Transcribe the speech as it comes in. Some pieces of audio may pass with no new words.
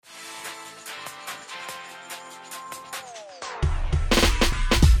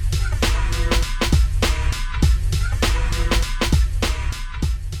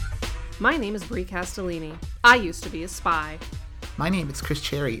My name is Brie Castellini. I used to be a spy. My name is Chris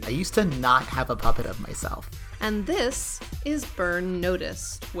Cherry. I used to not have a puppet of myself. And this is Burn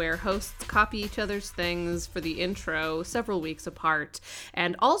Noticed, where hosts copy each other's things for the intro several weeks apart.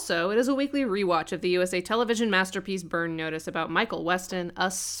 And also, it is a weekly rewatch of the USA television masterpiece Burn Notice about Michael Weston,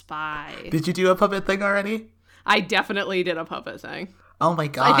 a spy. Did you do a puppet thing already? I definitely did a puppet thing. Oh my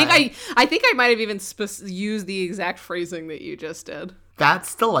god. I think I might have even used the exact phrasing that you just did.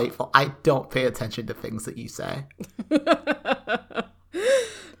 That's delightful. I don't pay attention to things that you say.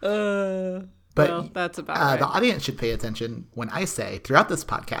 But well, that's about right. The audience should pay attention when I say, throughout this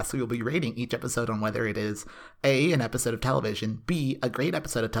podcast, we will be rating each episode on whether it is A, an episode of television, B, a great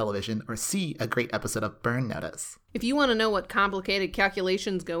episode of television, or C, a great episode of Burn Notice. If you want to know what complicated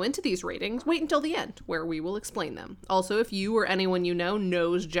calculations go into these ratings, wait until the end, where we will explain them. Also, if you or anyone you know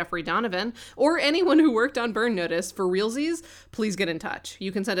knows Jeffrey Donovan, or anyone who worked on Burn Notice for realsies, please get in touch.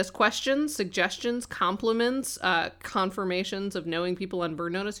 You can send us questions, suggestions, compliments, confirmations of knowing people on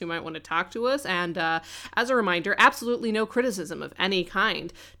Burn Notice who might want to talk to us, and as a reminder, absolutely no criticism of any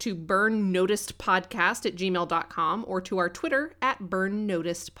kind to burnnoticedpodcast@gmail.com or to our Twitter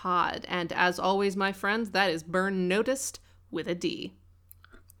 @burnnoticedpod. And as always, my friends, that is Burn Noticed with a D.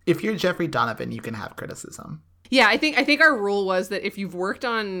 If you're Jeffrey Donovan, you can have criticism. Yeah, I think our rule was that if you've worked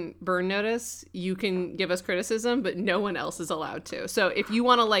on Burn Notice, you can give us criticism, but no one else is allowed to. So if you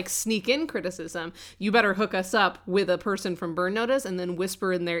want to sneak in criticism, you better hook us up with a person from Burn Notice and then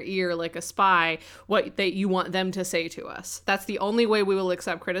whisper in their ear like a spy what you want them to say to us. That's the only way we will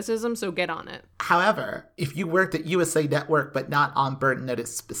accept criticism, so get on it. However, if you worked at USA Network but not on Burn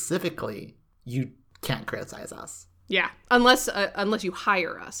Notice specifically, you can't criticize us. Yeah, unless you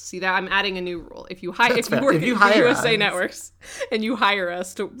hire us. See that I'm adding a new rule. If you work at USA Networks and you hire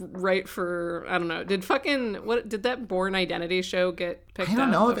us to write for, I don't know, did that Bourne Identity show get picked up? I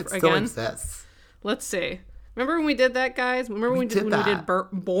don't know if it still exists. Let's see. Remember when we did that, guys? Remember when we did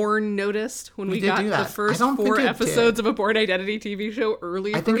Bourne Noticed when we got the first 4 episodes of a Bourne Identity TV show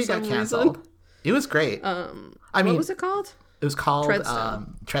early? I think it got canceled. It was great. What was it called? It was called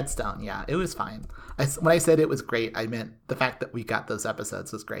Treadstone. Yeah, it was fine. When I said it was great, I meant the fact that we got those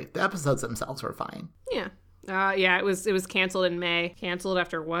episodes was great. The episodes themselves were fine. Yeah. It was canceled in May. Canceled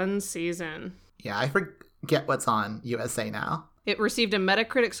after 1 season. Yeah, I forget what's on USA now. It received a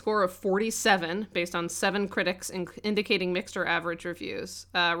Metacritic score of 47 based on 7 critics indicating mixed or average reviews.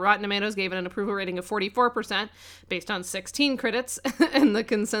 Rotten Tomatoes gave it an approval rating of 44% based on 16 critics, and the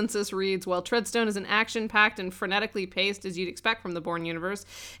consensus reads, while Treadstone is an action-packed and frenetically paced as you'd expect from the Bourne universe,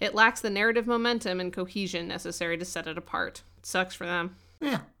 it lacks the narrative momentum and cohesion necessary to set it apart. It sucks for them.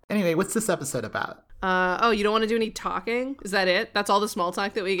 Yeah. Anyway, what's this episode about? You don't want to do any talking? Is that it? That's all the small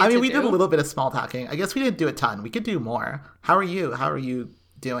talk that we get to do? We did a little bit of small talking. I guess we didn't do a ton. We could do more. How are you? How are you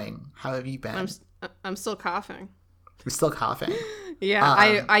doing? How have you been? I'm still coughing. You're still coughing? Yeah,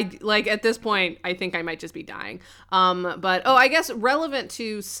 I at this point, I think I might just be dying. But I guess relevant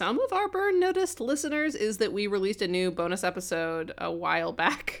to some of our Burn Noticed listeners is that we released a new bonus episode a while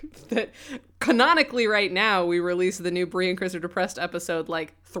back that canonically right now we released the new Brie and Chris Are Depressed episode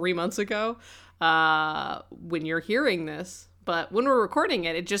 3 months ago. When you're hearing this, but when we're recording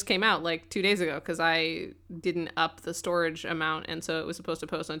it just came out 2 days ago because I didn't up the storage amount, and so it was supposed to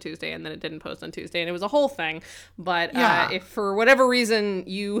post on Tuesday and then it didn't post on Tuesday, and it was a whole thing. But if for whatever reason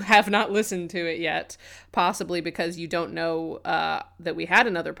you have not listened to it yet, possibly because you don't know that we had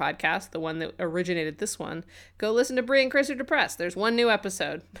another podcast, the one that originated this one, go listen to Brie and Chris Are Depressed. There's one new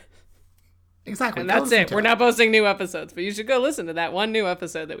episode. Exactly. And that's it. We're not posting new episodes, but you should go listen to that one new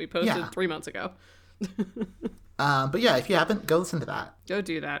episode that we posted 3 months ago. But yeah, if you haven't, go listen to that. Go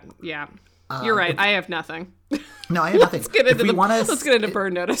do that. Yeah. You're right. I have nothing. No, I have nothing. Let's get into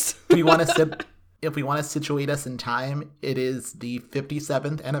Burn Notice. If we want to situate us in time, it is the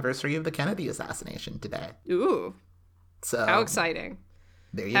 57th anniversary of the Kennedy assassination today. Ooh. So how exciting.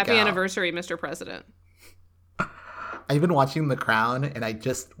 There you go. Happy anniversary, Mr. President. I've been watching The Crown, and I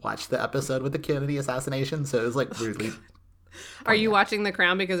just watched the episode with the Kennedy assassination, so it was weirdly. Are you watching The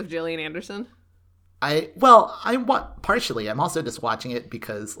Crown because of Gillian Anderson? Partially. I'm also just watching it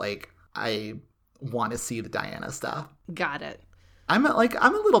because I want to see the Diana stuff. Got it. I'm a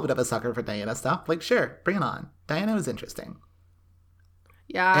little bit of a sucker for Diana stuff. Sure, bring it on. Diana was interesting.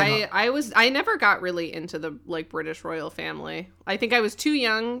 Yeah, I never got really into the British royal family. I think I was too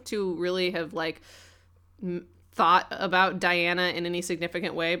young to really have thought about Diana in any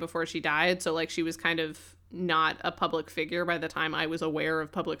significant way before she died. So she was kind of not a public figure by the time I was aware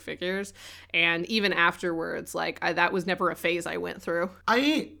of public figures. And even afterwards, that was never a phase I went through.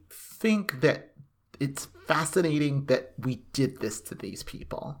 I think that it's fascinating that we did this to these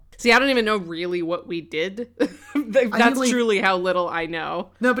people. See, I don't even know really what we did. That's truly how little I know.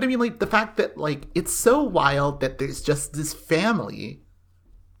 No, but I mean, like, the fact that, like, it's so wild that there's just this family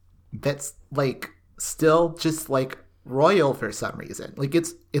that's, like, still just, like, royal for some reason. Like,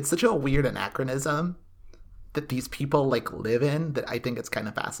 it's such a weird anachronism that these people, like, live in that I think it's kind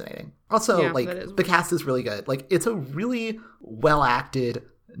of fascinating. Also, Yeah, like, the cast is really good. Like, it's a really well-acted,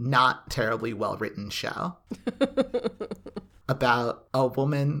 not terribly well-written show. About a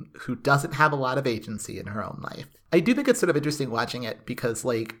woman who doesn't have a lot of agency in her own life. I do think it's sort of interesting watching it because,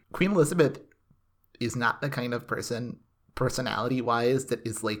 like, Queen Elizabeth is not the kind of person, personality-wise, that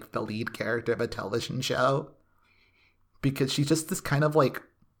is, like, the lead character of a television show. Because she's just this kind of, like,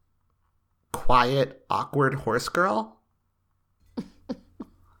 quiet, awkward horse girl.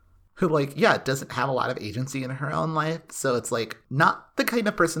 Who, like, yeah, doesn't have a lot of agency in her own life. So it's, like, not the kind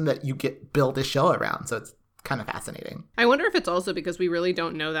of person that you build a show around. So it's kind of fascinating. I wonder if it's also because we really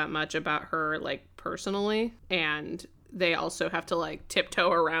don't know that much about her, like, personally, and they also have to, like,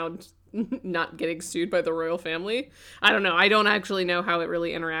 tiptoe around not getting sued by the royal family. I don't know. I don't actually know how it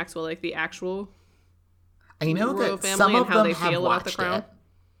really interacts with, like, the actual I know royal that family some and of how them they have feel about the watched crown.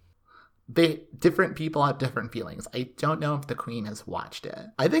 it. Different people have different feelings. I don't know if the Queen has watched it.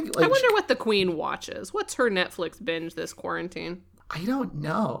 I think, like, I wonder what the Queen watches. What's her Netflix binge this quarantine? I don't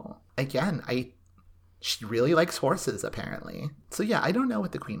know. Again, she really likes horses, apparently. So yeah, I don't know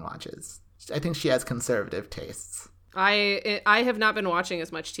what the Queen watches. I think she has conservative tastes. I have not been watching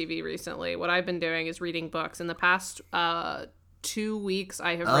as much TV recently. What I've been doing is reading books. In the past 2 weeks,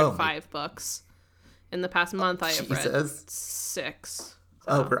 I have read 5 books. In the past month, I have read 6.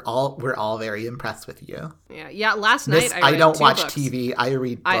 So. Oh, we're all very impressed with you. Yeah. Last night I don't watch books. TV. I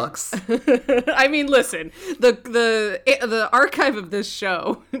read books. I mean, listen, the archive of this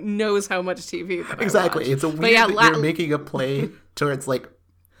show knows how much TV that exactly. I watch. It's a weird that you're making a play towards, like,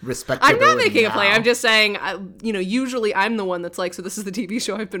 respectability. I'm not making a play. now. I'm just saying, usually I'm the one that's like, so this is the TV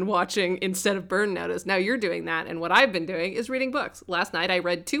show I've been watching instead of Burn Notice. Now you're doing that, and what I've been doing is reading books. Last night I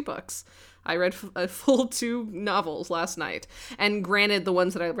read 2 books. I read a full 2 novels last night. And granted, the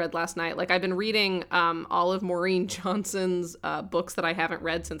ones that I read last night, like, I've been reading all of Maureen Johnson's books that I haven't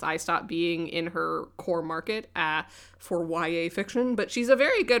read since I stopped being in her core market for YA fiction. But she's a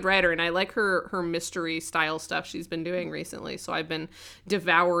very good writer, and I like her mystery style stuff she's been doing recently. So I've been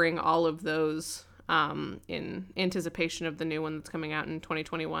devouring all of those in anticipation of the new one that's coming out in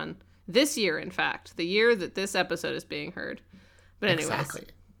 2021. This year, in fact. The year that this episode is being heard. But anyways. Exactly.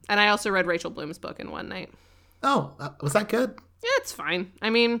 And I also read Rachel Bloom's book in one night. Oh, was that good? Yeah, it's fine. I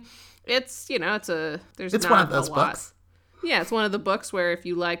mean, it's one of those lot. books. Yeah, it's one of the books where if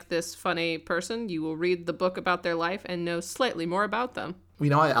you like this funny person, you will read the book about their life and know slightly more about them.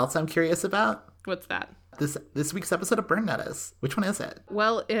 You know what else I'm curious about? What's that? This week's episode of Burn Notice. Which one is it?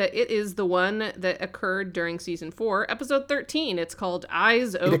 Well, it is the one that occurred during season 4, episode 13. It's called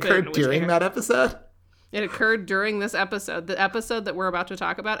Eyes Open. It occurred during that episode? It occurred during this episode. The episode that we're about to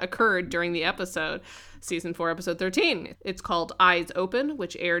talk about occurred during the episode, season 4, episode 13. It's called Eyes Open,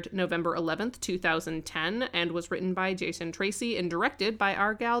 which aired November 11th, 2010, and was written by Jason Tracy and directed by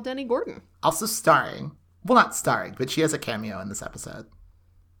our gal Denny Gordon. Also starring. Well, not starring, but she has a cameo in this episode.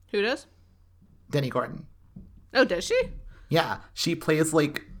 Who does? Denny Gordon. Oh, does she? Yeah, she plays,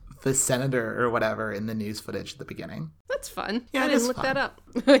 like, the senator or whatever in the news footage at the beginning. That's fun. Yeah, I didn't look that up.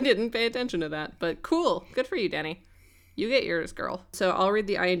 I didn't pay attention to that, but cool. Good for you, Denny. You get yours, girl. So I'll read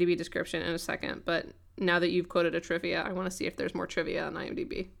the IMDb description in a second, but now that you've quoted a trivia, I want to see if there's more trivia on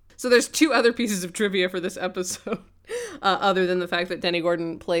IMDb. So there's 2 other pieces of trivia for this episode, other than the fact that Denny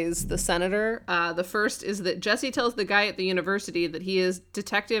Gordon plays the senator. The first is that Jesse tells the guy at the university that he is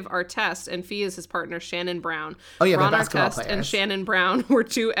Detective Artest, and Fee is his partner, Shannon Brown. Oh yeah, Ron they're basketball Artest players. and Shannon Brown were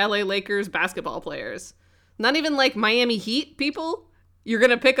 2 LA Lakers basketball players. Not even like Miami Heat people? You're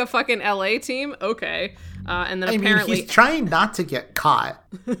going to pick a fucking LA team? Okay. And then apparently... he's trying not to get caught.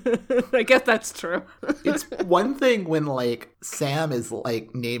 I guess that's true. It's one thing when, like, Sam is,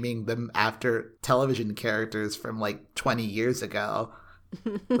 like, naming them after television characters from, like, 20 years ago.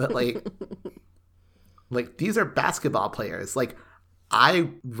 But, like, these are basketball players. Like, I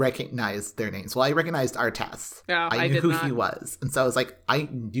recognized their names. Well, I recognized Artest. Yeah, I knew who he was. And so I was like, I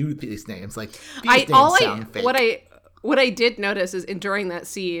knew these names. Like, these names sound fake. What I did notice is during that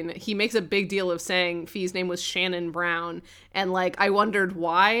scene, he makes a big deal of saying Fee's name was Shannon Brown. And, like, I wondered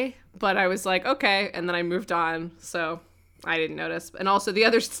why, but I was like, okay. And then I moved on. So I didn't notice. And also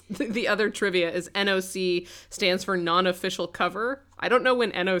the other trivia is NOC stands for non-official cover. I don't know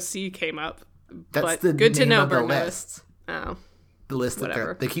when NOC came up. That's but the good to name know, of the Burn list. Oh. The list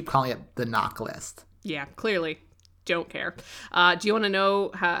Whatever. they keep calling it the knock list. Yeah, clearly don't care. Do you want to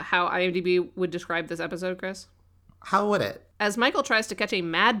know how IMDb would describe this episode, Chris? How would it? As Michael tries to catch a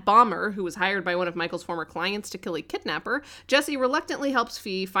mad bomber who was hired by one of Michael's former clients to kill a kidnapper, Jesse reluctantly helps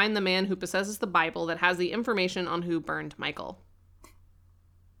Fee find the man who possesses the Bible that has the information on who burned Michael.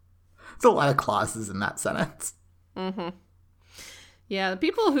 There's a lot of clauses in that sentence. Mm-hmm. Yeah, the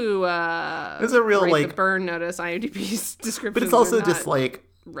people who there's a real write the burn notice IMDb's description, but it's also just writers.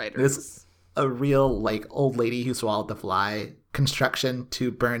 There's a real old lady who swallowed the fly construction to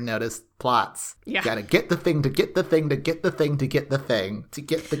burn notice plots. Yeah. You gotta get the thing to get the thing to get the thing to get the thing to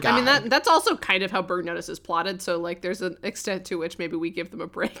get the guy. I mean, that's also kind of how burn notice is plotted, so there's an extent to which maybe we give them a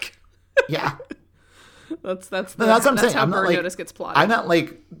break. Yeah. That's what I'm saying. How I'm burn not, notice gets plotted. I'm not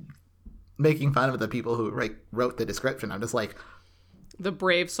making fun of the people who wrote the description. I'm just the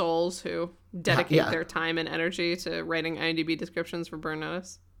brave souls who dedicate their time and energy to writing IMDb descriptions for burn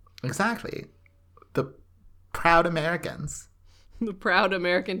notice. Exactly. The proud Americans. The proud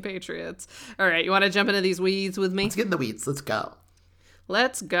American patriots. All right, you want to jump into these weeds with me? Let's get in the weeds. Let's go.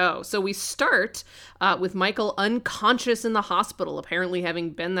 Let's go. So we start with Michael unconscious in the hospital, apparently having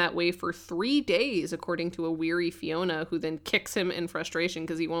been that way for 3 days, according to a weary Fiona, who then kicks him in frustration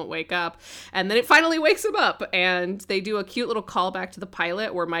because he won't wake up. And then it finally wakes him up, and they do a cute little callback to the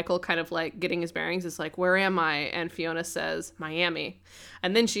pilot where Michael kind of getting his bearings is like, where am I? And Fiona says, Miami.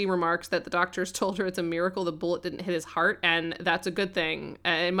 And then she remarks that the doctors told her it's a miracle the bullet didn't hit his heart, and that's a good thing.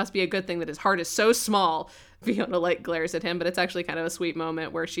 It must be a good thing that his heart is so small. Fiona glares at him, but it's actually kind of a sweet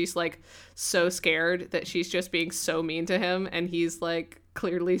moment where she's so scared that she's just being so mean to him, and he's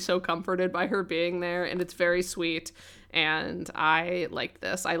clearly so comforted by her being there, and it's very sweet. And I liked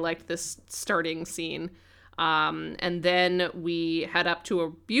this. I liked this starting scene. And then we head up to a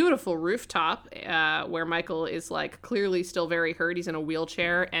beautiful rooftop where Michael is clearly still very hurt. He's in a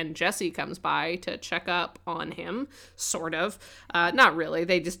wheelchair, and Jesse comes by to check up on him, sort of. Not really.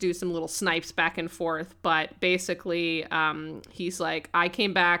 They just do some little snipes back and forth. But basically, he's like, I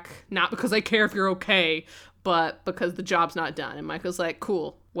came back not because I care if you're okay, but because the job's not done. And Michael's like,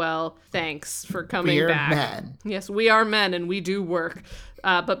 cool. Well, thanks for coming back. We are men. Yes, we are men and we do work.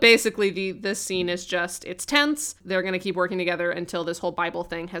 But basically, this scene is it's tense. They're going to keep working together until this whole Bible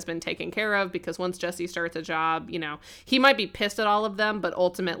thing has been taken care of, because once Jesse starts a job, he might be pissed at all of them, but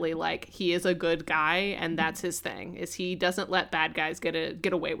ultimately, he is a good guy, and that's his thing, is he doesn't let bad guys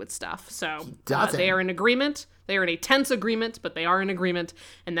get away with stuff. So they are in agreement. They are in a tense agreement, but they are in agreement,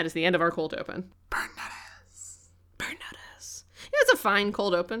 and that is the end of our cold open. Burn notice. Yeah, it's a fine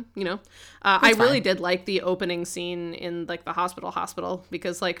cold open, I really did like the opening scene in the hospital,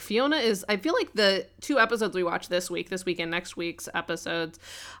 because Fiona is, I feel like the 2 episodes we watched this week and next week's episodes,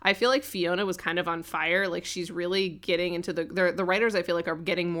 I feel like Fiona was kind of on fire. She's really getting into the writers, I feel are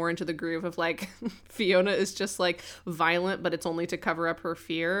getting more into the groove of Fiona is just violent, but it's only to cover up her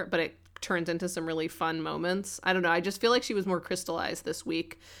fear, but it turns into some really fun moments. I don't know. I just feel like she was more crystallized this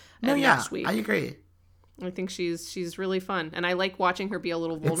week and next week. I agree. I think she's really fun, and I like watching her be a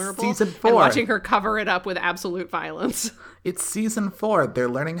little vulnerable. It's season 4. And watching her cover it up with absolute violence. It's season 4. They're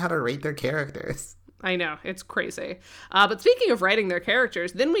learning how to rate their characters. I know, it's crazy. But speaking of writing their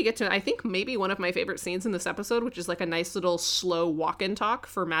characters, then we get to, I think, maybe one of my favorite scenes in this episode, which is a nice little slow walk-in talk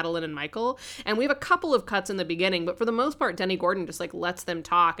for Madeline and Michael. And we have a couple of cuts in the beginning, but for the most part, Denny Gordon just lets them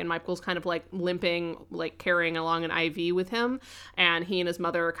talk, and Michael's kind of limping, carrying along an IV with him, and he and his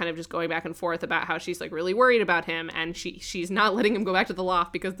mother are kind of just going back and forth about how she's really worried about him, and she's not letting him go back to the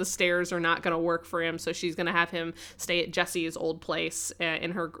loft because the stairs are not going to work for him, so she's going to have him stay at Jesse's old place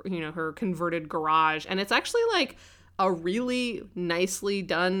in her, her converted garage. And it's actually a really nicely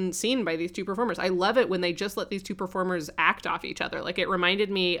done scene by these 2 performers. I love it when they just let these 2 performers act off each other. It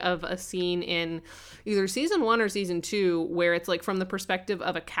reminded me of a scene in either season 1 or season 2 where it's from the perspective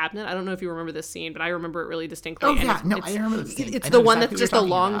of a cabinet. I don't know if you remember this scene, but I rember it really distinctly. Oh, yeah. No, I remember this scene. It's the one that's just a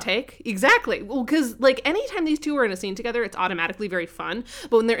long take. Exactly. Well, because anytime these 2 are in a scene together, it's automatically very fun.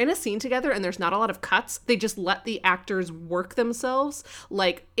 But when they're in a scene together and there's not a lot of cuts, they just let the actors work themselves.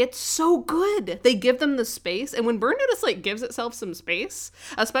 It's so good. They give them the space. And when Burn Notice gives itself some space,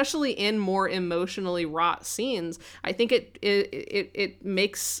 especially in more emotionally wrought scenes, I think it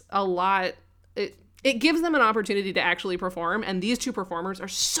makes a lot. It gives them an opportunity to actually perform, and these 2 performers are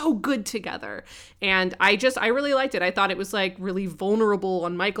so good together. And I really liked it. I thought it was really vulnerable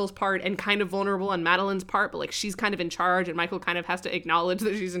on Michael's part and kind of vulnerable on Madeline's part, but she's kind of in charge, and Michael kind of has to acknowledge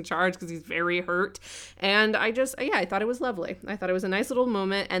that she's in charge because he's very hurt. And I thought it was lovely. I thought it was a nice little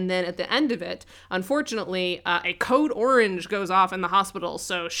moment. And then at the end of it, unfortunately, a code orange goes off in the hospital,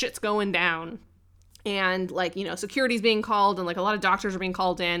 so shit's going down. And, like, you know, security's being called and, like, a lot of doctors are being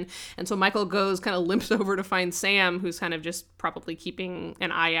called in. And so Michael kind of limps over to find Sam, who's kind of just probably keeping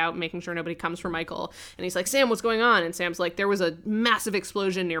an eye out, making sure nobody comes for Michael. And he's like, Sam, what's going on? And Sam's like, there was a massive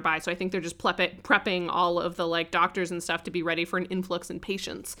explosion nearby. So I think they're just prepping all of the, like, doctors and stuff to be ready for an influx in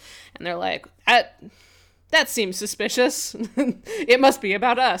patients. And they're like, that seems suspicious. It must be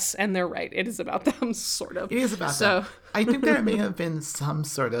about us. And they're right. It is about them, sort of. It is about them. I think there may have been some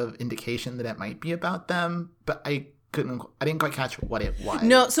sort of indication that it might be about them, but I didn't quite catch what it was.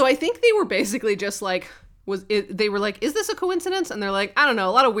 No, so I think they were basically just like, they were like, is this a coincidence? And they're like, I don't know,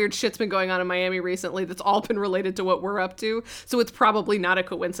 a lot of weird shit's been going on in Miami recently that's all been related to what we're up to, so it's probably not a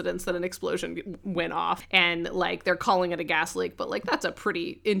coincidence that an explosion went off. And, like, they're calling it a gas leak, but, like, that's a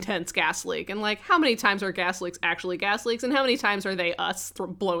pretty intense gas leak. And, like, how many times are gas leaks actually gas leaks, and how many times are they us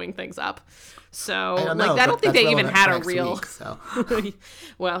blowing things up? So, I don't think they even had a real week, so.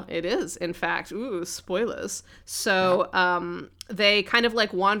 Well, it is, in fact. Ooh, spoilers. So they kind of,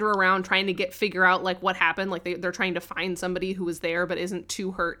 like, wander around trying to figure out, like, what happened. Like, they're trying to find somebody who was there but isn't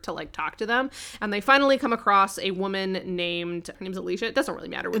too hurt to, like, talk to them. And they finally come across a woman her name's Alicia. It doesn't really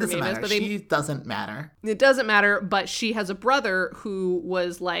matter what her name is. But she doesn't matter. It doesn't matter, but she has a brother who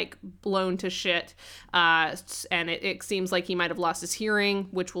was, like, blown to shit. And it seems like he might have lost his hearing,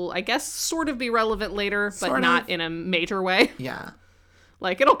 which will, I guess, sort of be relevant later, but not in a major way. Yeah.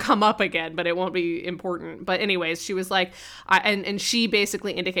 Like, it'll come up again, but it won't be important. But anyways, she was like, and she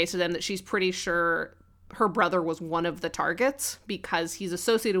basically indicates to them that she's pretty sure her brother was one of the targets because he's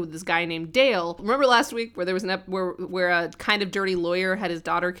associated with this guy named Dale. Remember last week where there was where a kind of dirty lawyer had his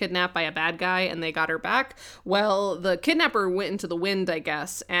daughter kidnapped by a bad guy and they got her back? Well, the kidnapper went into the wind, I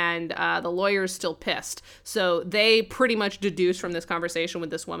guess, and the lawyer's still pissed. So they pretty much deduced from this conversation with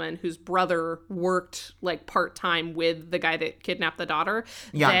this woman whose brother worked, like, part-time with the guy that kidnapped the daughter.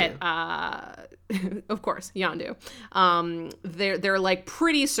 Yondu. That, of course, Yondu. They're like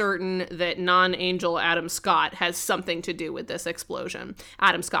pretty certain that non-angel Adam Scott has something to do with this explosion.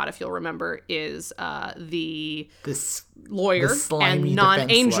 Adam Scott, if you'll remember, is this lawyer, and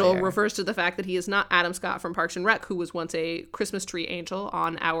non-angel refers to the fact that he is not Adam Scott from Parks and Rec, who was once a Christmas tree angel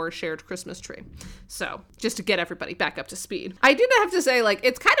on our shared Christmas tree. So just to get everybody back up to speed, I did have to say, like,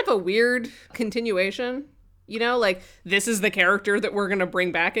 it's kind of a weird continuation. You know, like, this is the character that we're going to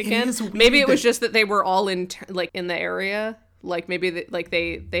bring back again. Maybe it was just that they were all in the area. Like, maybe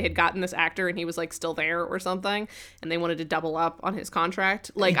they had gotten this actor and he was, like, still there or something. And they wanted to double up on his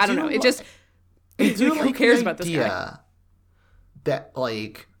contract. Like, I don't know. It just, who cares about this guy? That,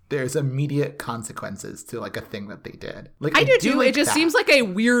 like, there's immediate consequences to, like, a thing that they did. Like, I do too. Like, it just seems like a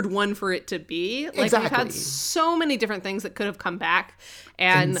weird one for it to be. Like, exactly. We've had so many different things that could have come back,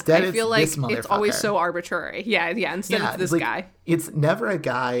 and instead I feel like it's always so arbitrary. Yeah. Instead it's this guy. It's never a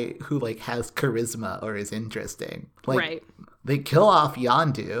guy who, like, has charisma or is interesting. Like, right. They kill off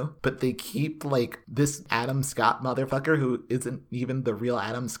Yondu, but they keep, like, this Adam Scott motherfucker who isn't even the real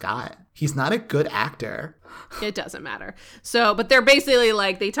Adam Scott. He's not a good actor. It doesn't matter. So, but they're basically,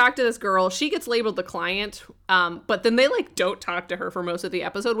 like, they talk to this girl. She gets labeled the client, but then they, like, don't talk to her for most of the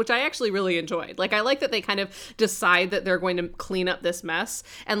episode, which I actually really enjoyed. Like, I like that they kind of decide that they're going to clean up this mess.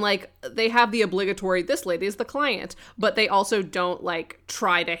 And, like, they have the obligatory, this lady is the client, but they also don't, like,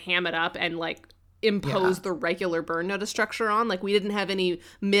 try to ham it up and, like, impose the regular burn notice structure on. Like, we didn't have any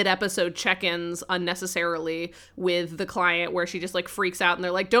mid-episode check-ins unnecessarily with the client where she just, like, freaks out and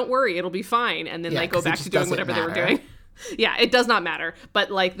they're like, don't worry, it'll be fine. And then they go back to doing whatever they were doing. Yeah, it does not matter. But,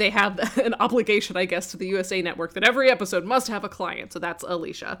 like, they have an obligation, I guess, to the USA Network that every episode must have a client. So that's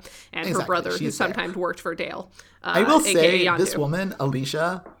Alicia and her brother, who sometimes worked for Dale. I will say, this woman,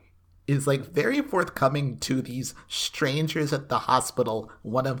 Alicia, is, like, very forthcoming to these strangers at the hospital,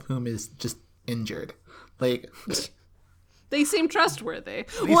 one of whom is just injured. Like, they seem trustworthy.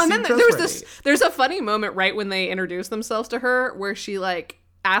 And then there's a funny moment right when they introduce themselves to her where she, like,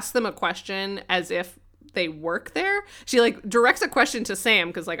 asks them a question as if they work there. She, like, directs a question to Sam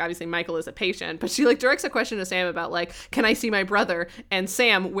because, like, obviously Michael is a patient, but she, like, directs a question to Sam about, like, can I see my brother? And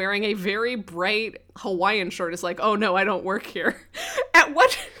Sam, wearing a very bright Hawaiian shirt, is like, oh no, I don't work here.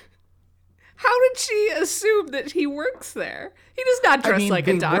 How did she assume that he works there? He does not dress like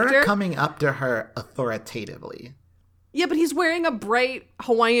a doctor. They were coming up to her authoritatively. Yeah, but he's wearing a bright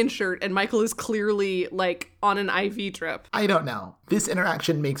Hawaiian shirt and Michael is clearly, like, on an IV drip. I don't know. This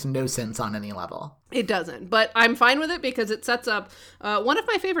interaction makes no sense on any level. It doesn't, but I'm fine with it because it sets up one of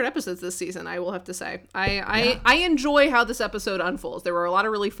my favorite episodes this season, I will have to say. I enjoy how this episode unfolds. There were a lot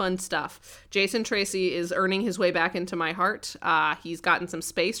of really fun stuff. Jason Tracy is earning his way back into my heart. He's gotten some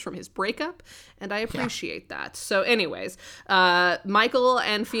space from his breakup, and I appreciate that. So anyways, Michael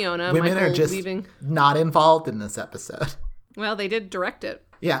and Fiona. Women Michael are just not involved in this episode. Well, they did direct it.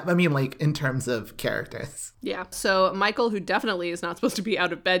 Yeah, I mean, like, in terms of characters. Yeah. So Michael, who definitely is not supposed to be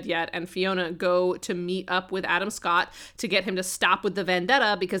out of bed yet, and Fiona go to meet up with Adam Scott to get him to stop with the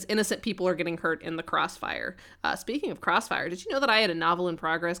vendetta because innocent people are getting hurt in the Crossfire. Speaking of Crossfire, did you know that I had a novel in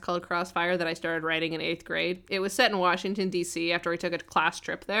progress called Crossfire that I started writing in 8th grade? It was set in Washington, D.C. after I took a class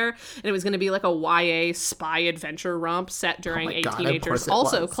trip there, and it was going to be like a YA spy adventure romp set during a teenager's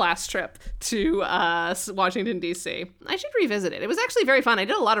also class trip to Washington, D.C. I should revisit it. It was actually very fun. I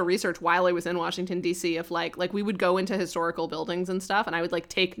did a lot of research while I was in Washington, D.C. of like we would go into historical buildings and stuff, and I would like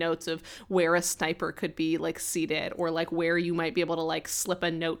take notes of where a sniper could be like seated, or like where you might be able to like slip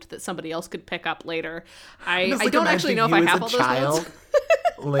a note that somebody else could pick up later. I don't actually know if I have all those notes.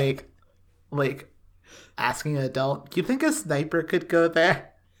 like asking an adult, do you think a sniper could go there?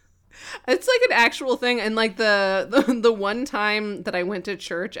 It's like an actual thing. And like the one time that I went to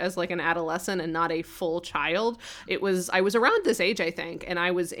church as like an adolescent and not a full child, I was around this age, I think. And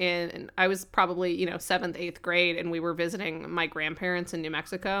I was probably, 7th, 8th grade, and we were visiting my grandparents in New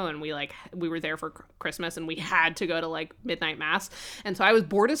Mexico, and we were there for Christmas, and we had to go to like midnight mass. And so I was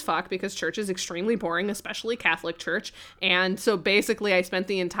bored as fuck because church is extremely boring, especially Catholic church. And so basically I spent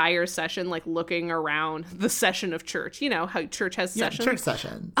the entire session like looking around the session of church. You know how church has sessions? Church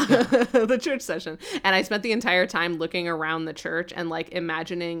session. The church session. And I spent the entire time looking around the church and like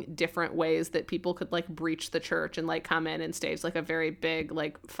imagining different ways that people could like breach the church and like come in and stage like a very big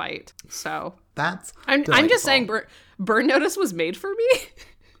like fight. So I'm just saying Burn Notice was made for me.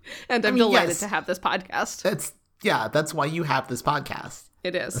 And I'm delighted to have this podcast. That's why you have this podcast.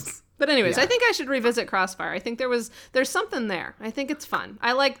 It is. But anyways, I think I should revisit Crossfire. I think there's something there. I think it's fun.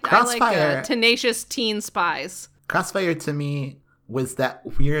 I like tenacious teen spies. Crossfire to me was that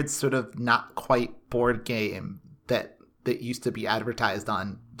weird sort of not quite board game that used to be advertised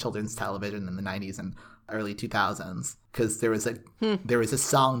on children's television in the 90s and early 2000s, because there was a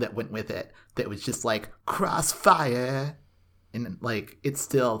song that went with it that was just like Crossfire, and like it's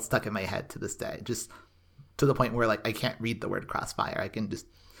still stuck in my head to this day, just to the point where like I can't read the word Crossfire. I can just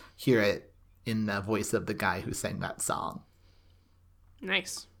hear it in the voice of the guy who sang that song.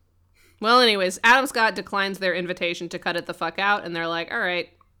 Nice. Well, anyways, Adam Scott declines their invitation to cut it the fuck out, and they're like, all right,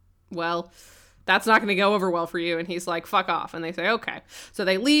 well, that's not going to go over well for you. And he's like, fuck off. And they say, okay. So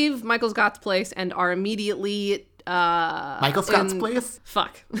they leave Michael Scott's place and are immediately... Michael Scott's place?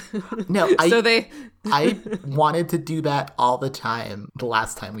 Fuck. No, I wanted to do that all the time the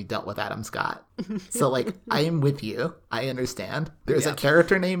last time we dealt with Adam Scott. So, like, I am with you. I understand. There's a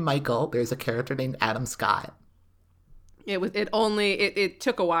character named Michael. There's a character named Adam Scott. It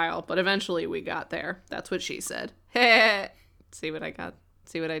took a while, but eventually we got there. That's what she said. See what I got?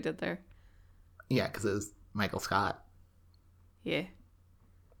 See what I did there? Yeah, because it was Michael Scott. Yeah.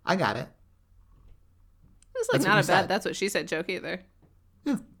 I got it. It's like not a bad "that's what she said" joke either.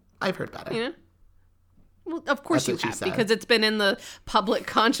 Yeah, I've heard better. You know? Well, of course you have, because it's been in the public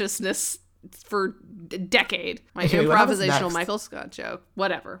consciousness for a decade. My improvisational Michael Scott joke.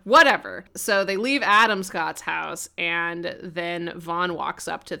 Whatever. So they leave Adam Scott's house, and then Vaughn walks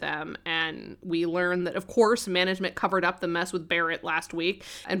up to them, and we learn that, of course, management covered up the mess with Barrett last week.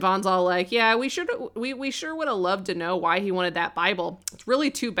 And Vaughn's all like, yeah, we sure would have loved to know why he wanted that Bible. It's really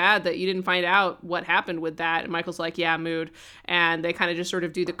too bad that you didn't find out what happened with that. And Michael's like, yeah, mood. And they kind of just sort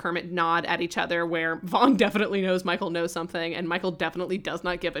of do the Kermit nod at each other, where Vaughn definitely knows Michael knows something, and Michael definitely does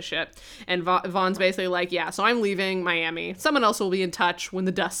not give a shit. And Vaughn's basically like, yeah, so I'm leaving Miami. Someone else will be in touch when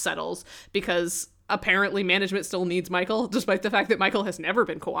the dust settles, because apparently management still needs Michael, despite the fact that Michael has never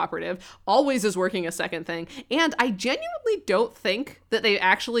been cooperative, always is working a second thing. And I genuinely don't think that they've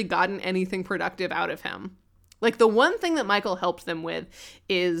actually gotten anything productive out of him. Like, the one thing that Michael helped them with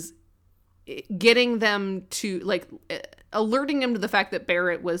is getting them to, like, alerting him to the fact that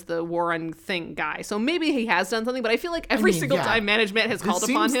Barrett was the war on thing guy. So maybe he has done something, but I feel like every single time management has called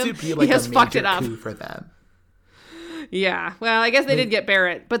upon him, he has fucked it up. For them. Yeah, well, I guess they did get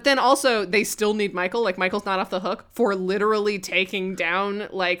Barrett, but then also they still need Michael. Like, Michael's not off the hook for literally taking down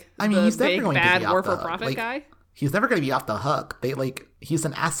the big bad war for profit guy. He's never going to be off the hook. He's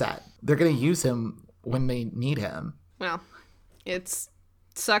an asset. They're going to use him when they need him. Well, it's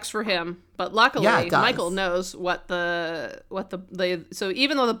Sucks for him, but luckily Michael knows what the so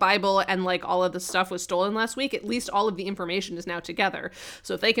even though the Bible and like all of the stuff was stolen last week, at least all of the information is now together.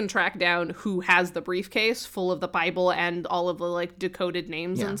 So if they can track down who has the briefcase full of the Bible and all of the like decoded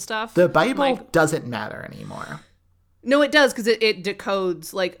names and stuff, the Bible doesn't matter anymore. No, it does, because it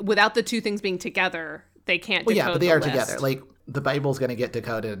decodes, like, without the two things being together, they can't decode. Yeah, but they are together. Like, the Bible's going to get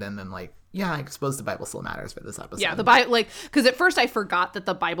decoded, and then, like, yeah, I suppose the Bible still matters for this episode. Yeah, the Bible, like, because at first I forgot that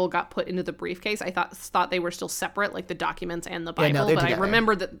the Bible got put into the briefcase. I thought they were still separate, like the documents and the Bible. But together. I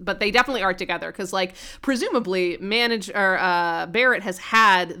remember that, but they definitely are together, because, like, presumably Barrett has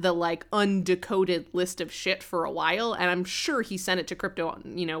had the like undecoded list of shit for a while, and I'm sure he sent it to Crypto,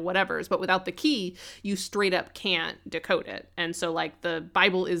 whatever's. But without the key, you straight up can't decode it. And so, like, the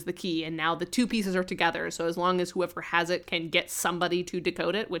Bible is the key, and now the two pieces are together. So as long as whoever has it can get somebody to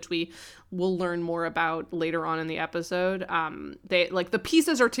decode it, which we'll learn more about later on in the episode. They like the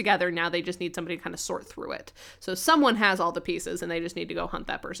pieces are together now. They just need somebody to kind of sort through it. So someone has all the pieces, and they just need to go hunt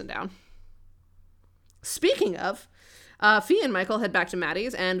that person down. Speaking of, Fee and Michael head back to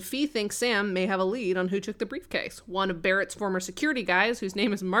Maddie's, and Fee thinks Sam may have a lead on who took the briefcase. One of Barrett's former security guys, whose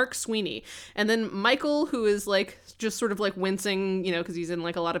name is Mark Sweeney. And then Michael, who is like just sort of like wincing, because he's in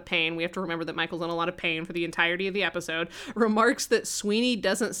like a lot of pain. We have to remember that Michael's in a lot of pain for the entirety of the episode. Remarks that Sweeney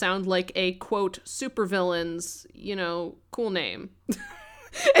doesn't sound like a, quote, supervillain's, cool name.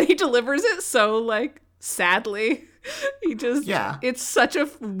 And he delivers it so like sadly. He just, it's such a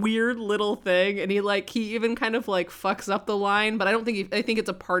weird little thing, and he even kind of like fucks up the line, but I think it's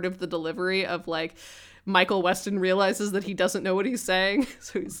a part of the delivery of like Michael Weston realizes that he doesn't know what he's saying,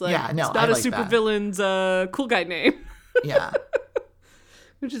 so he's like, it's not a supervillain's cool guy name. Yeah.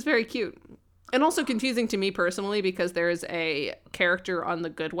 Which is very cute. And also confusing to me personally, because there's a character on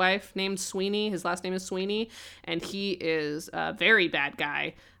The Good Wife named Sweeney. His last name is Sweeney, and he is a very bad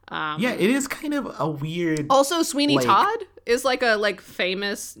guy. It is kind of a weird. Also, Sweeney Todd is like a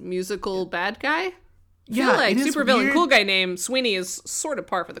famous musical bad guy. Yeah, like supervillain cool guy name Sweeney is sort of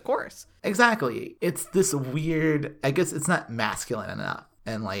par for the course. Exactly. It's this weird. I guess it's not masculine enough,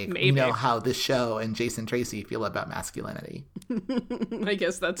 and like maybe. How this show and Jason Tracy feel about masculinity. I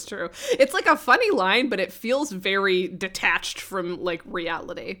guess that's true. It's like a funny line, but it feels very detached from like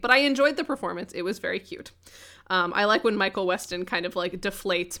reality. But I enjoyed the performance. It was very cute. I like when Michael Weston kind of like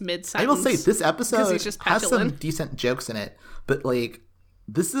deflates mid-sentence. I will say this episode has some petulant. Decent jokes in it, but like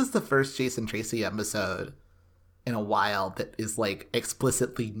this is the first Jason Tracy episode in a while that is like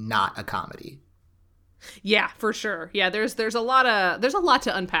explicitly not a comedy. Yeah, for sure. Yeah, there's a lot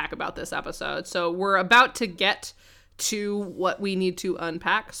to unpack about this episode. So we're about to get to what we need to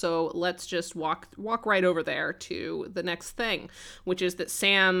unpack, so let's just walk right over there to the next thing, which is that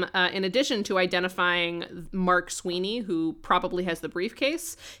Sam, in addition to identifying Mark Sweeney, who probably has the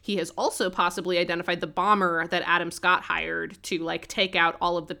briefcase, he has also possibly identified the bomber that Adam Scott hired to like take out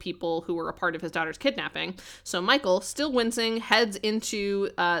all of the people who were a part of his daughter's kidnapping. So Michael, still wincing, heads into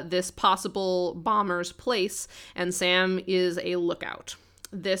this possible bomber's place, and Sam is a lookout.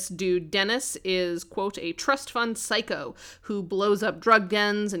 This dude, Dennis, is, quote, a trust fund psycho who blows up drug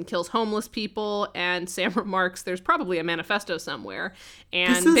dens and kills homeless people. And Sam remarks there's probably a manifesto somewhere.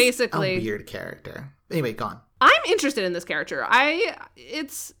 And this is basically a weird character. Anyway, go on. I'm interested in this character.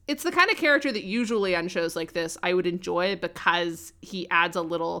 It's the kind of character that usually on shows like this I would enjoy, because he adds a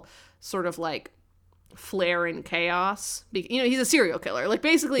little sort of like flair and chaos. He's a serial killer. Like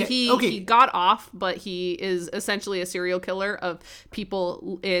basically he got off, but he is essentially a serial killer of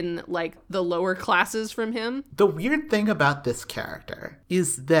people in like the lower classes from him. The weird thing about this character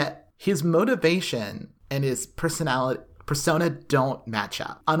is that his motivation and his persona don't match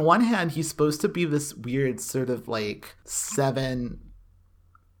up. On one hand, he's supposed to be this weird sort of like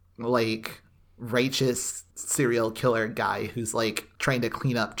righteous serial killer guy who's like trying to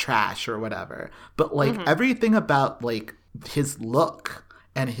clean up trash or whatever, but like everything about like his look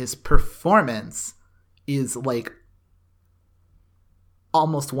and his performance is like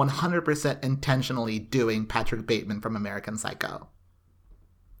almost 100% intentionally doing Patrick Bateman from American Psycho.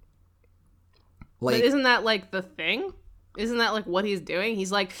 Like, but isn't that like the thing? Isn't that like what he's doing?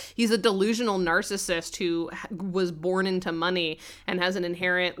 He's a delusional narcissist who was born into money and has an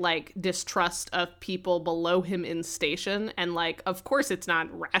inherent like distrust of people below him in station. And like, of course it's not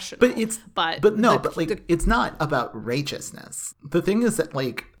rational. It's not about righteousness. The thing is that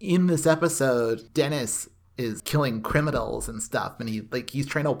like in this episode, Dennis is killing criminals and stuff, and he's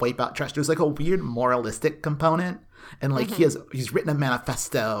trying to wipe out trash. There's like a weird moralistic component. And like he's written a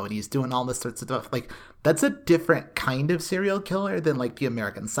manifesto and he's doing all this sorts of stuff. Like that's a different kind of serial killer than like the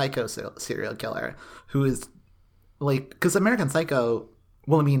American Psycho serial killer, who is like, because American Psycho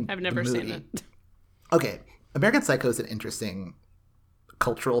Well, I mean, I've never seen it. Okay, American Psycho is an interesting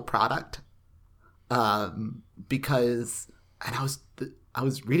cultural product because, and I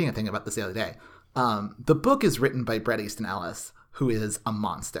was reading a thing about this the other day. The book is written by Bret Easton Ellis, who is a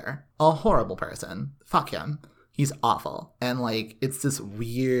monster, a horrible person. Fuck him. He's awful. And like, it's this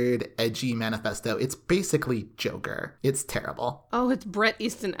weird, edgy manifesto. It's basically Joker. It's terrible. Oh, it's Bret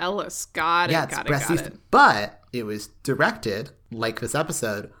Easton Ellis. Got it. But it was directed, like this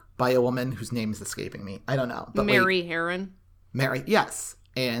episode, by a woman whose name is escaping me. I don't know. But Mary Herron. Mary, yes.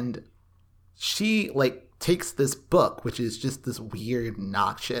 And she like takes this book, which is just this weird,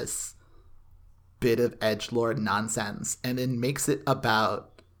 noxious bit of edgelord nonsense, and then makes it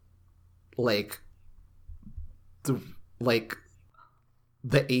about like the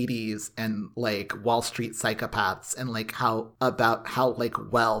 80s and like Wall Street psychopaths, and like how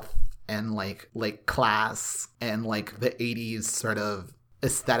like wealth and like class and like the 80s sort of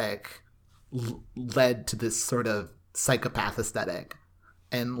aesthetic led to this sort of psychopath aesthetic.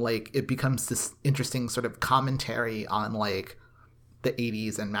 And like it becomes this interesting sort of commentary on like the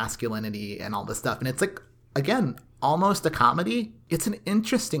 80s and masculinity and all this stuff. And it's like, again, almost a comedy. It's an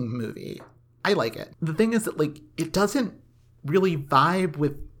interesting movie. I like it. The thing is that like it doesn't really vibe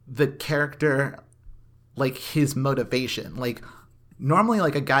with the character, like his motivation. Like normally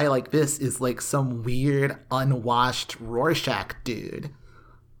like a guy like this is like some weird unwashed Rorschach dude.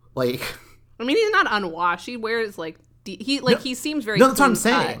 Like, I mean, he's not unwashed. He wears like he seems very. No, that's what I'm cut.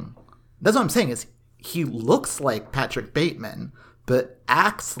 saying. That's what I'm saying is he looks like Patrick Bateman, but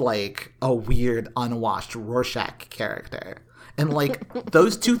acts like a weird unwashed Rorschach character. And like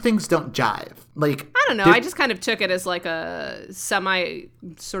those two things don't jive. Like, I don't know. I just kind of took it as like a semi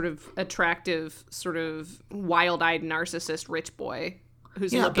sort of attractive, sort of wild-eyed narcissist rich boy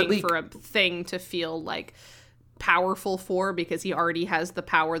who's looking for a thing to feel like powerful for, because he already has the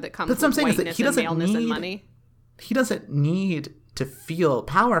power that comes with whiteness and maleness and money. He doesn't need to feel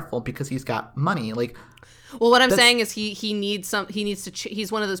powerful because he's got money. Like, well, what I'm saying is he needs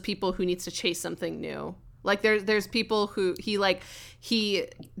he's one of those people who needs to chase something new. Like there's people who he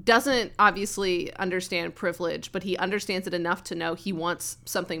doesn't obviously understand privilege, but he understands it enough to know he wants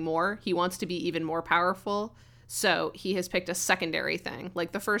something more. He wants to be even more powerful. So he has picked a secondary thing.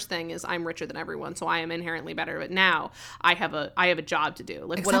 Like the first thing is I'm richer than everyone, so I am inherently better. But now I have a job to do.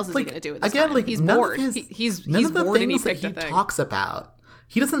 Like what else is he going to do with this time? Like he's bored. He's bored and he picked a thing. He talks about.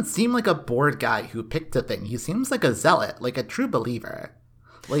 He doesn't seem like a bored guy who picked a thing. He seems like a zealot, like a true believer.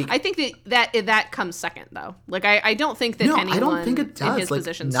 Like, I think that comes second, though. Like, I don't think that anyone I don't think it does. In his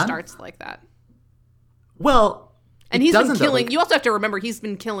position starts like that. Well, and he's been killing. You also have to remember he's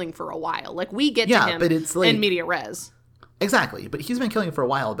been killing for a while. Like, we get to him but it's like, in media res. Exactly, but he's been killing for a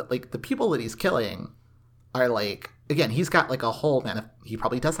while. But like the people that he's killing are like, again, he's got like a whole he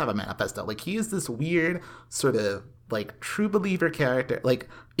probably does have a manifesto. Like he is this weird sort of like true believer character. Like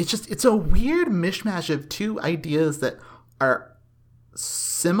it's a weird mishmash of two ideas that are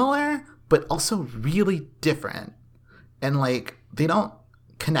similar but also really different, and like they don't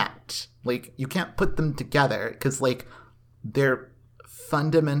connect. Like you can't put them together because like they're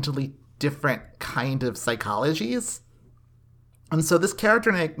fundamentally different kind of psychologies, and so this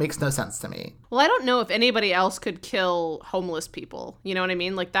character makes no sense to me. Well, I don't know if anybody else could kill homeless people, you know what I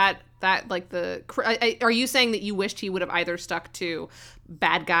mean? Like that like are you saying that you wished he would have either stuck to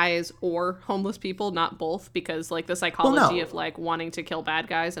bad guys or homeless people, not both? Because like the psychology of like wanting to kill bad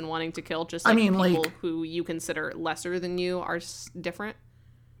guys and wanting to kill just like people who you consider lesser than you are different.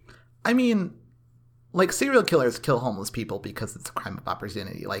 I mean, like serial killers kill homeless people because it's a crime of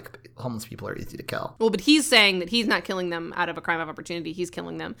opportunity. Like homeless people are easy to kill. Well, but he's saying that he's not killing them out of a crime of opportunity. He's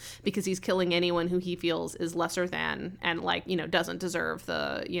killing them because he's killing anyone who he feels is lesser than and like, you know, doesn't deserve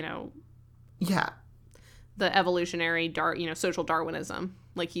the, you know, the evolutionary social Darwinism.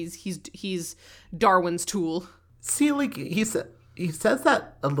 Like he's Darwin's tool. See, like he says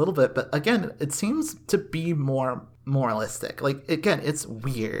that a little bit, but again, it seems to be more moralistic. Like again, it's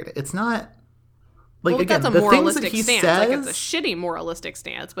weird. It's not. Like, well, again, that's a moralistic stance. Says, like it's a shitty moralistic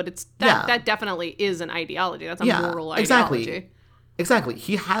stance, but it's that definitely is an ideology. That's a moral ideology. Exactly.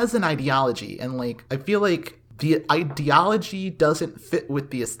 He has an ideology, and like I feel like the ideology doesn't fit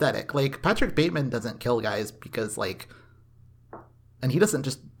with the aesthetic. Like Patrick Bateman doesn't kill guys because like, and he doesn't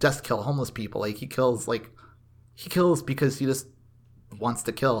just kill homeless people. Like he kills because he just wants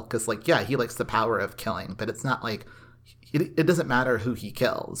to kill because like he likes the power of killing, but it's not like. It doesn't matter who he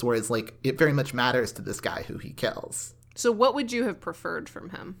kills, whereas, like, it very much matters to this guy who he kills. So what would you have preferred from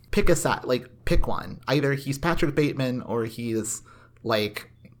him? Pick a side. Like, pick one. Either he's Patrick Bateman or he's, like,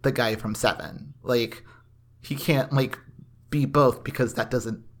 the guy from Seven. Like, he can't, like, be both because that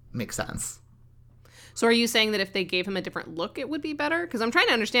doesn't make sense. So are you saying that if they gave him a different look, it would be better? Because I'm trying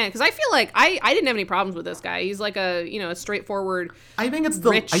to understand. Because I feel like I didn't have any problems with this guy. He's like a straightforward. I think it's the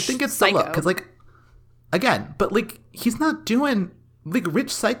look. Because like, again, but like he's not doing like rich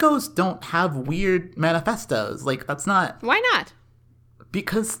psychos don't have weird manifestos. Like that's not. Why not?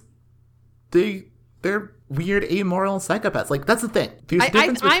 Because they're weird amoral psychopaths. Like that's the thing. There's a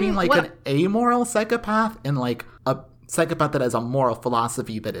difference between an amoral psychopath and like a psychopath that has a moral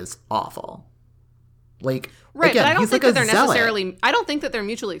philosophy that is awful. Like right, again, but I don't think that they're zealot. necessarily. I don't think that they're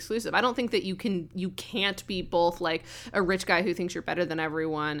mutually exclusive. I don't think that you can't be both like a rich guy who thinks you're better than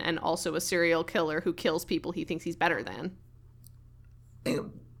everyone and also a serial killer who kills people he thinks he's better than.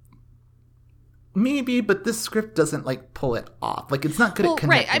 Maybe, but this script doesn't like pull it off. Like it's not good at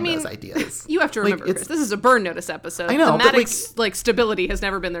connecting those ideas. You have to remember, Chris, this is a Burn Notice episode. I know, thematic but like stability has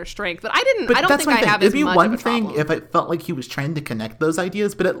never been their strength. But I don't think I have as as much one of a thing problem. if I felt like he was trying to connect those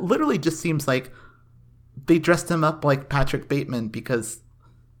ideas, but it literally just seems like they dressed him up like Patrick Bateman because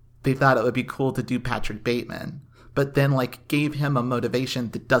they thought it would be cool to do Patrick Bateman, but then like gave him a motivation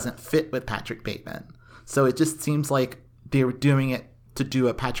that doesn't fit with Patrick Bateman. So it just seems like they were doing it to do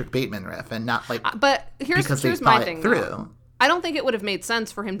a Patrick Bateman riff and not like but here's my thing through. I don't think it would have made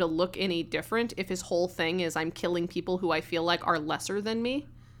sense for him to look any different if his whole thing is I'm killing people who I feel like are lesser than me.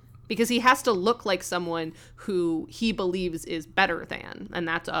 Because he has to look like someone who he believes is better than, and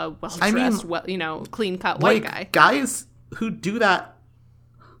that's a well-dressed, clean-cut white guy. Guys who do that,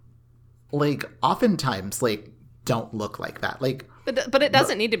 like, oftentimes, like, don't look like that. Like, but it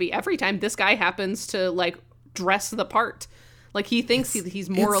doesn't need to be every time. This guy happens to like dress the part. Like he thinks he's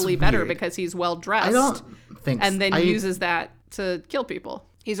morally better because he's well-dressed. I don't think, and then uses that to kill people.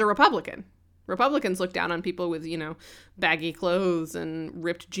 He's a Republican. Republicans look down on people with, baggy clothes and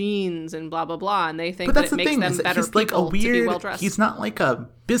ripped jeans and blah, blah, blah. And they think that it makes them better people to be well-dressed. He's not like a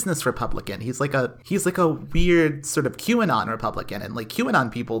business Republican. He's like a weird sort of QAnon Republican. And like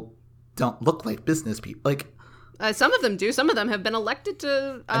QAnon people don't look like business people. Like some of them do. Some of them have been elected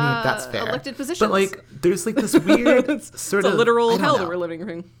to that's fair. Elected positions. But like there's like this weird sort of a literal hell that we're living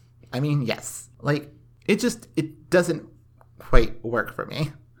in. I mean, yes. Like it doesn't quite work for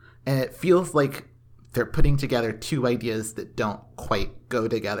me. And it feels like they're putting together two ideas that don't quite go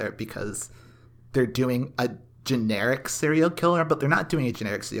together because they're doing a generic serial killer, but they're not doing a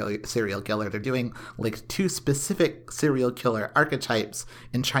generic serial killer. They're doing like two specific serial killer archetypes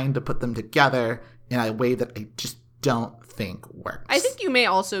and trying to put them together in a way that I just don't think works. I think you may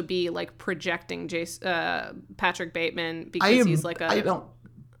also be like projecting Patrick Bateman because he's like a...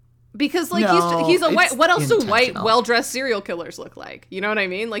 Because like he's a white. What else do white, well-dressed serial killers look like? You know what I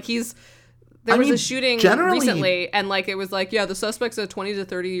mean? Like there was a shooting recently, and like it was like, yeah, the suspect's a 20 to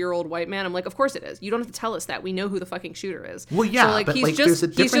 30-year-old white man. I'm like, of course it is. You don't have to tell us that. We know who the fucking shooter is. Well, yeah, so, like, but he's like just, there's a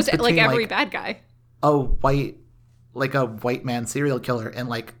difference he's just between like every like, bad guy. a white man serial killer and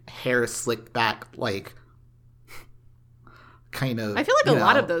like hair slicked back, like kind of. I feel like a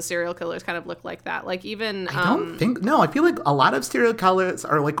lot of those serial killers kind of look like that. Like even I feel like a lot of serial killers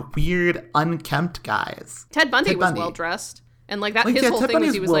are like weird, unkempt guys. Ted Bundy was well dressed, and like that his whole Ted thing Bundy's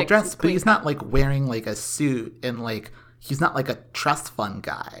was he was well like dressed, but he's not like wearing like a suit and like he's not like a trust fund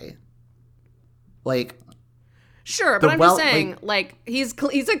guy. Like. Sure, but I'm just saying, like he's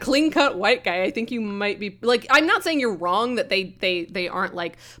a clean-cut white guy. I think you might be like, I'm not saying you're wrong that they aren't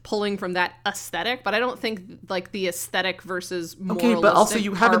like pulling from that aesthetic, but I don't think like the aesthetic versus moralistic. Okay, but also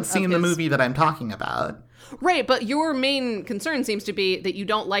you haven't seen the movie that I'm talking about, right? But your main concern seems to be that you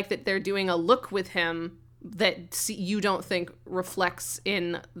don't like that they're doing a look with him that you don't think reflects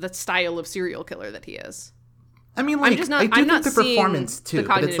in the style of serial killer that he is. I mean, like I do think the performance too, the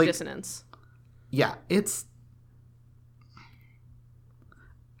cognitive but it's like dissonance. Yeah, it's.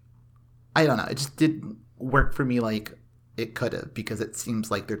 I don't know. It just didn't work for me like it could have because it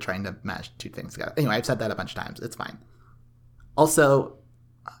seems like they're trying to mash two things together. Anyway, I've said that a bunch of times. It's fine. Also,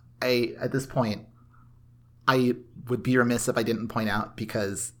 at this point, I would be remiss if I didn't point out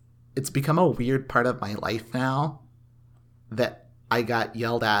because it's become a weird part of my life now that I got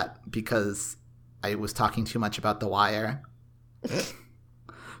yelled at because I was talking too much about The Wire.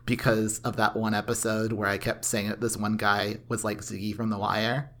 Because of that one episode where I kept saying that this one guy was like Ziggy from The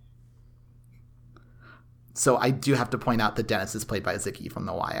Wire. So I do have to point out that Dennis is played by Ziggy from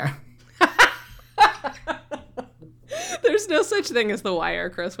The Wire. There's no such thing as The Wire,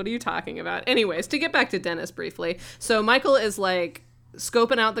 Chris. What are you talking about? Anyways, to get back to Dennis briefly. So Michael is like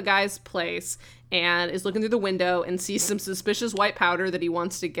scoping out the guy's place, and is looking through the window and sees some suspicious white powder that he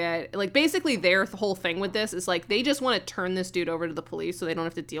wants to get. Like, basically their whole thing with this is like they just want to turn this dude over to the police so they don't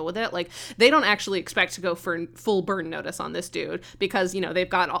have to deal with it. Like, they don't actually expect to go for full burn notice on this dude because, you know, they've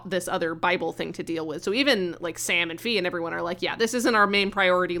got this other Bible thing to deal with. So even like Sam and Fee and everyone are like, yeah, this isn't our main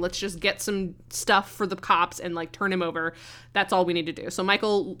priority. Let's just get some stuff for the cops and like turn him over. That's all we need to do. So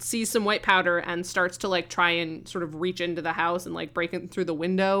Michael sees some white powder and starts to like try and sort of reach into the house and like break it through the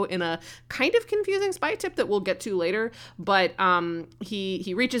window in a kind of confusing spy tip that we'll get to later. But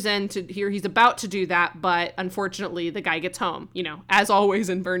he reaches in to here. He's about to do that, but unfortunately the guy gets home. You know, as always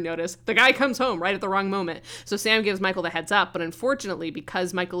in Burn Notice, the guy comes home right at the wrong moment. So Sam gives Michael the heads up, but unfortunately,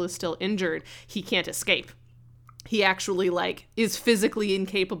 because Michael is still injured, he can't escape. He actually like is physically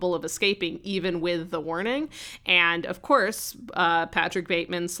incapable of escaping even with the warning. And of course, Patrick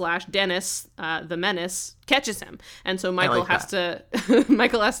Bateman / Dennis, the Menace, catches him. And so Michael has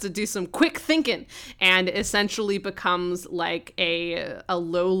to do some quick thinking and essentially becomes like a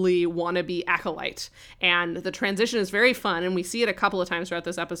lowly wannabe acolyte. And the transition is very fun. And we see it a couple of times throughout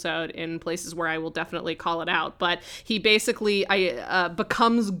this episode in places where I will definitely call it out. But he basically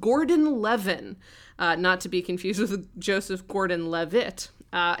becomes Gordon Levin. Not to be confused with Joseph Gordon-Levitt,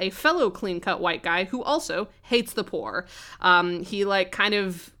 a fellow clean-cut white guy who also hates the poor. He like kind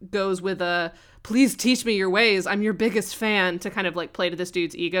of goes with a please teach me your ways, I'm your biggest fan, to kind of like play to this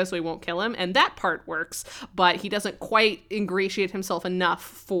dude's ego so he won't kill him. And that part works, but he doesn't quite ingratiate himself enough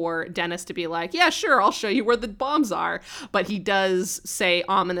for Dennis to be like, yeah, sure, I'll show you where the bombs are. But he does say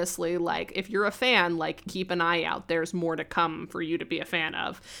ominously, like, if you're a fan, like, keep an eye out. There's more to come for you to be a fan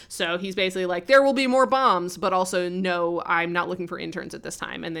of. So he's basically like, there will be more bombs, but also, no, I'm not looking for interns at this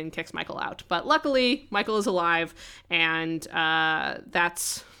time, and then kicks Michael out. But luckily, Michael is alive, and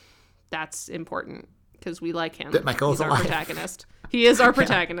that's important because we like him. That Michael's He's alive. Our protagonist. He is our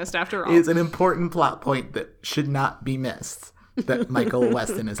protagonist after all. It is an important plot point that should not be missed, that Michael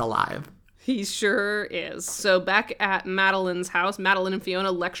Weston is alive. He sure is. So back at Madeline's house, Madeline and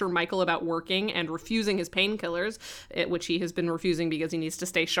Fiona lecture Michael about working and refusing his painkillers, which he has been refusing because he needs to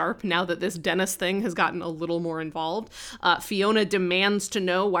stay sharp now that this Dennis thing has gotten a little more involved. Fiona demands to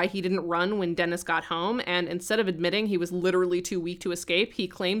know why he didn't run when Dennis got home, and instead of admitting he was literally too weak to escape, he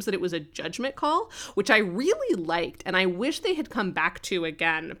claims that it was a judgment call, which I really liked, and I wish they had come back to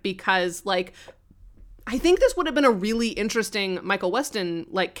again, because, like, I think this would have been a really interesting Michael Weston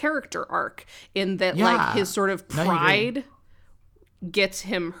like character arc in that like his sort of pride gets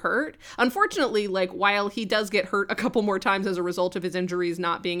him hurt. Unfortunately, like, while he does get hurt a couple more times as a result of his injuries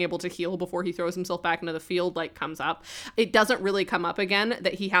not being able to heal before he throws himself back into the field, like, comes up, it doesn't really come up again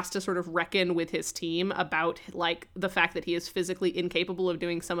that he has to sort of reckon with his team about, like, the fact that he is physically incapable of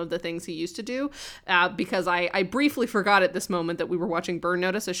doing some of the things he used to do, because I briefly forgot at this moment that we were watching Burn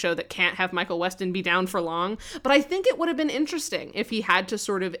Notice, a show that can't have Michael Weston be down for long, but I think it would have been interesting if he had to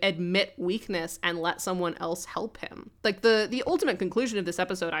sort of admit weakness and let someone else help him. Like, the ultimate conclusion of this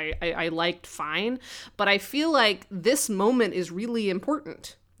episode I liked fine, but I feel like this moment is really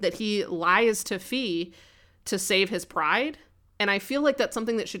important, that he lies to Fee to save his pride, and I feel like that's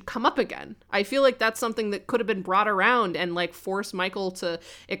something that should come up again. I feel like that's something that could have been brought around and like force Michael to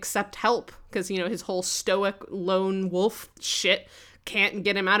accept help, because, you know, his whole stoic lone wolf shit can't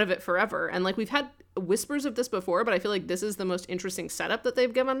get him out of it forever. And like, we've had whispers of this before, but I feel like this is the most interesting setup that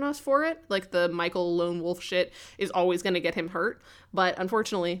they've given us for it. Like, the Michael lone wolf shit is always going to get him hurt, but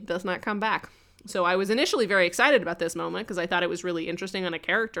unfortunately does not come back. So I was initially very excited about this moment because I thought it was really interesting on a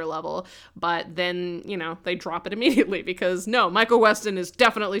character level, but then, you know, they drop it immediately because no, Michael Weston is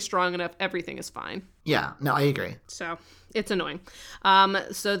definitely strong enough. Everything is fine. Yeah, no, I agree. So it's annoying.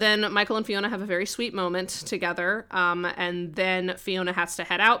 So then Michael and Fiona have a very sweet moment together. And then Fiona has to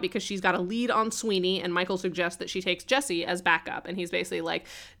head out because she's got a lead on Sweeney, and Michael suggests that she takes Jesse as backup. And he's basically like,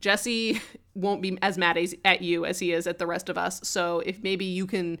 Jesse won't be as mad at you as he is at the rest of us. So if maybe you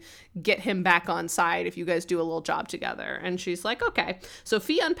can get him back on side if you guys do a little job together. And she's like, okay. So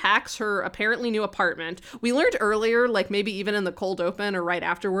Fee unpacks her apparently new apartment. We learned earlier, like maybe even in the cold open or right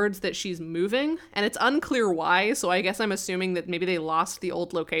afterwards, that she's moving, and it's unclear why. So I guess I'm assuming that maybe they lost the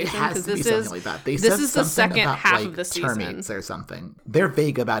old location. It has to be something like that. This is the second half of the season. Termites or something. They're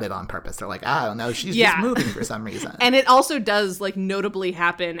vague about it on purpose. They're like, I don't know, she's just moving for some reason. And it also does like notably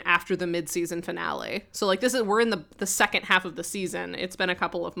happen after the mid-season finale. So like we're in the second half of the season. It's been a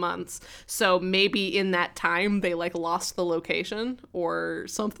couple of months. So maybe in that time they like lost the location or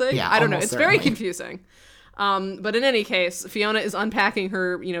something. Yeah, I don't know. It's certainly very confusing. But in any case, Fiona is unpacking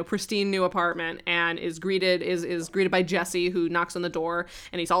her, pristine new apartment and is greeted by Jesse, who knocks on the door,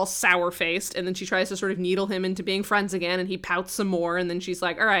 and he's all sour-faced, and then she tries to sort of needle him into being friends again, and he pouts some more, and then she's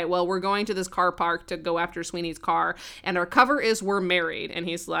like, all right, well, we're going to this car park to go after Sweeney's car, and our cover is We're Married, and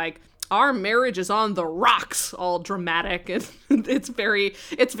he's like, our marriage is on the rocks, all dramatic, and it's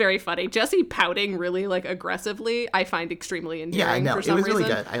very funny. Jesse pouting really, like, aggressively, I find extremely endearing. Yeah, I know. For some it was reason.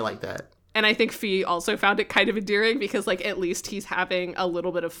 really good. I like that. And I think Fee also found it kind of endearing because, like, at least he's having a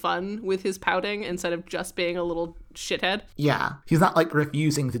little bit of fun with his pouting instead of just being a little shithead. Yeah. He's not, like,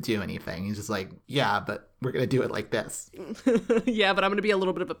 refusing to do anything. He's just like, yeah, but we're going to do it like this. Yeah, but I'm going to be a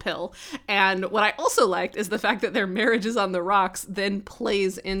little bit of a pill. And what I also liked is the fact that their marriage is on the rocks then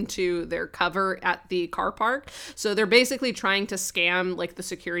plays into their cover at the car park. So they're basically trying to scam, like, the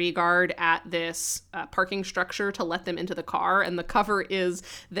security guard at this parking structure to let them into the car. And the cover is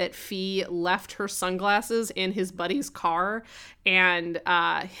that Fee left her sunglasses in his buddy's car. And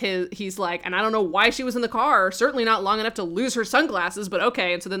he's like, and I don't know why she was in the car, certainly not long enough to lose her sunglasses, but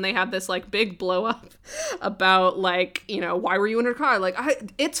okay. And so then they have this, like, big blow up about, like, why were you in her car? Like,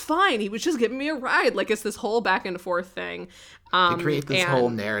 it's fine, he was just giving me a ride. Like, it's this whole back and forth thing. They create this whole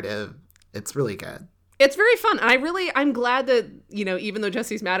narrative. It's really good. It's very fun. And I'm glad that, even though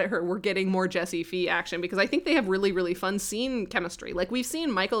Jesse's mad at her, we're getting more Jesse Fee action because I think they have really, really fun scene chemistry. Like, we've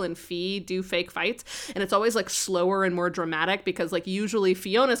seen Michael and Fee do fake fights, and it's always, like, slower and more dramatic because, like, usually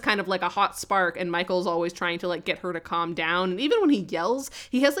Fiona's kind of like a hot spark and Michael's always trying to, like, get her to calm down. And even when he yells,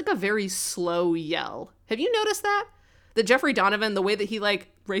 he has, like, a very slow yell. Have you noticed that? That Jeffrey Donovan, the way that he, like,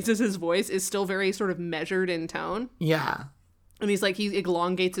 raises his voice is still very sort of measured in tone. Yeah. And he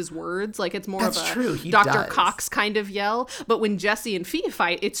elongates his words. Like, it's more That's of a true. He Dr. does. Cox kind of yell. But when Jesse and Fee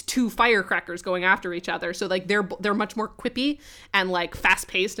fight, it's two firecrackers going after each other. So, like, they're much more quippy and, like,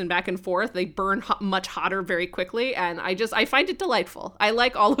 fast-paced and back and forth. They burn much hotter very quickly. And I find it delightful. I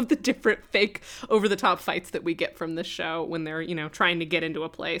like all of the different fake over-the-top fights that we get from this show when they're, trying to get into a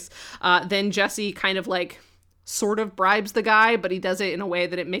place. Then Jesse kind of, like, sort of bribes the guy, but he does it in a way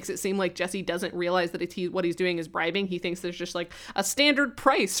that it makes it seem like Jesse doesn't realize that what he's doing is bribing. He thinks there's just, like, a standard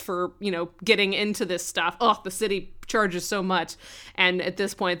price for, getting into this stuff. Oh, the city charges so much. And at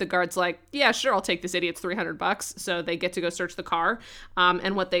this point, the guard's like, yeah, sure, I'll take this idiot's $300. So they get to go search the car.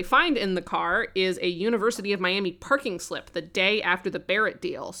 And what they find in the car is a University of Miami parking slip the day after the Barrett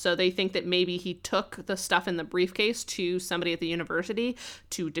deal. So they think that maybe he took the stuff in the briefcase to somebody at the university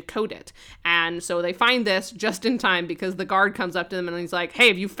to decode it. And so they find this just in time because the guard comes up to them and he's like, hey,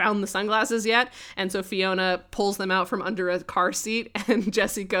 have you found the sunglasses yet? And so Fiona pulls them out from under a car seat and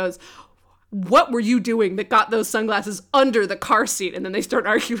Jesse goes, what were you doing that got those sunglasses under the car seat? And then they start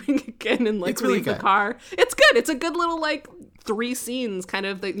arguing again and, like, leave the car. It's good. It's a good little, like, 3 scenes kind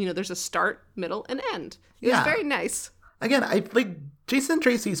of, there's a start, middle, and end. It's very nice. Again, I like Jason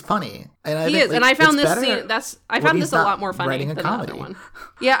Tracy's funny, and I he think, is, like, and I found this scene. I found this a lot more funny than the other one.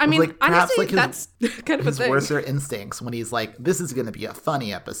 Yeah, I mean, like, honestly, like that's kind of his a thing. worser instincts when he's like, "This is going to be a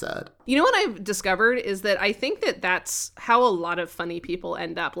funny episode." You know what I've discovered is that I think that that's how a lot of funny people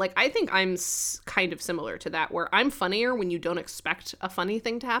end up. Like, I think I'm kind of similar to that, where I'm funnier when you don't expect a funny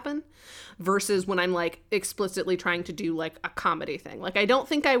thing to happen, versus when I'm, like, explicitly trying to do, like, a comedy thing. Like, I don't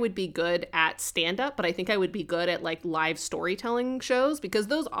think I would be good at stand-up, but I think I would be good at, like, live storytelling shows, because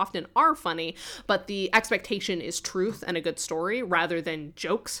those often are funny, but the expectation is truth and a good story rather than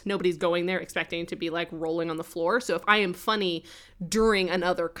jokes. Nobody's going there expecting to be, like, rolling on the floor. So if I am funny during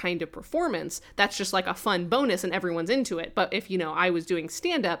another kind of performance, that's just, like, a fun bonus and everyone's into it. But if, I was doing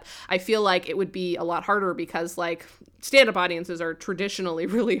stand-up, I feel like it would be a lot harder because, like, stand-up audiences are traditionally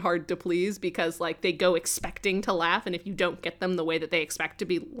really hard to please because, like, they go expecting to laugh, and if you don't get them the way that they expect to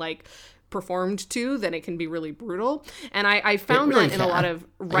be, like, performed to, then it can be really brutal. And I found that in a lot of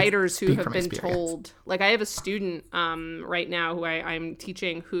writers who have been told, like, I have a student right now who I'm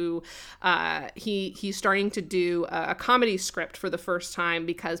teaching who he's starting to do a comedy script for the first time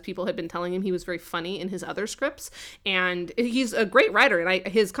because people had been telling him he was very funny in his other scripts, and he's a great writer and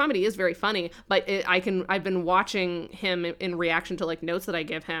his comedy is very funny, but I've been watching him in reaction to, like, notes that I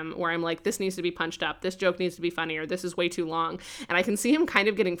give him where I'm like, this needs to be punched up, this joke needs to be funnier, this is way too long, and I can see him kind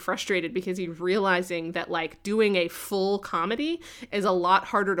of getting frustrated because he's realizing that, like, doing a full comedy is a lot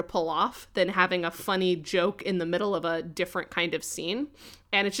harder to pull off than having a funny joke in the middle of a different kind of scene.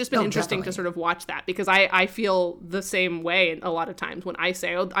 And it's just been interesting to sort of watch that because I feel the same way a lot of times when I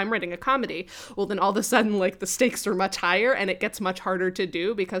say, oh, I'm writing a comedy. Well, then all of a sudden, like, the stakes are much higher and it gets much harder to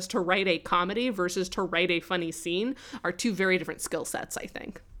do because to write a comedy versus to write a funny scene are two very different skill sets, I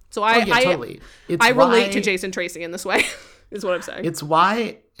think. So totally. I relate to Jason Tracy in this way. is what I'm saying. It's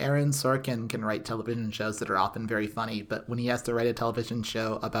why Aaron Sorkin can write television shows that are often very funny, but when he has to write a television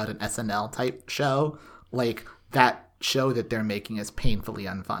show about an SNL type show, like that show that they're making is painfully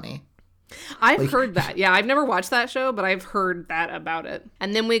unfunny. I've heard that. Yeah, I've never watched that show, but I've heard that about it.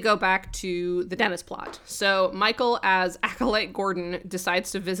 And then we go back to the Dennis plot. So Michael, as Acolyte Gordon,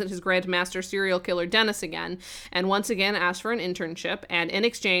 decides to visit his Grandmaster serial killer Dennis again, and once again asks for an internship. And in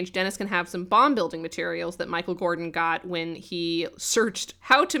exchange, Dennis can have some bomb building materials that Michael Gordon got when he searched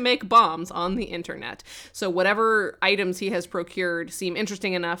how to make bombs on the internet. So whatever items he has procured seem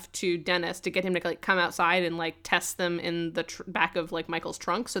interesting enough to Dennis to get him to like come outside and like test them in the back of like Michael's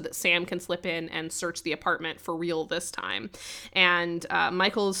trunk so that Sam can slip in and search the apartment for real this time. And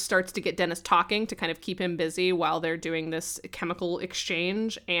Michael starts to get Dennis talking to kind of keep him busy while they're doing this chemical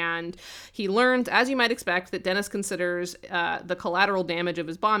exchange. And he learns, as you might expect, that Dennis considers the collateral damage of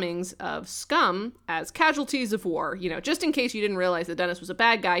his bombings of scum as casualties of war. You know, just in case you didn't realize that Dennis was a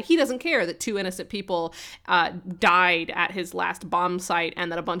bad guy, he doesn't care that 2 innocent people died at his last bomb site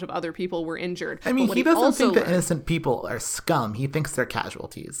and that a bunch of other people were injured. I mean, he doesn't think that innocent people are scum. He thinks they're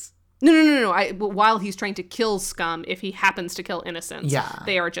casualties. No. While he's trying to kill scum, if he happens to kill innocents,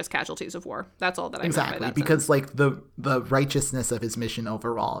 they are just casualties of war. That's all that I meant by that because sentence. like the righteousness of his mission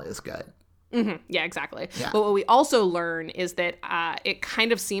overall is good. Mm-hmm. Yeah, exactly. Yeah. But what we also learn is that it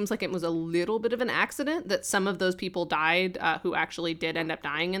kind of seems like it was a little bit of an accident that some of those people died who actually did end up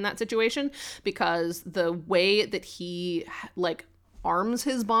dying in that situation, because the way that he like arms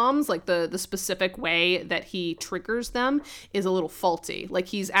his bombs, like the specific way that he triggers them, is a little faulty. Like,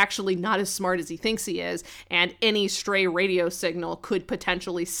 he's actually not as smart as he thinks he is, and any stray radio signal could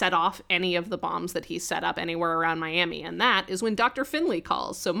potentially set off any of the bombs that he set up anywhere around Miami. And that is when Dr. Finley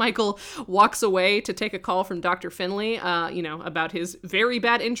calls. So Michael walks away to take a call from Dr. Finley, about his very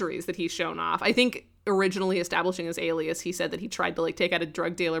bad injuries that he's shown off. I think originally establishing his alias, he said that he tried to like take out a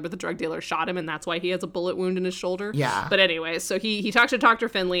drug dealer, but the drug dealer shot him, and that's why he has a bullet wound in his shoulder. Yeah. But anyway, so he talked to Dr.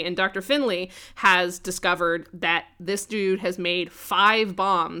 Finley, and Dr. Finley has discovered that this dude has made 5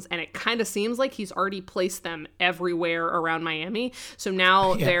 bombs, and it kind of seems like he's already placed them everywhere around Miami. So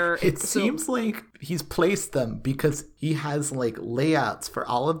now it seems like he's placed them because he has like layouts for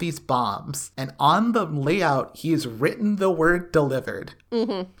all of these bombs, and on the layout he's written the word delivered.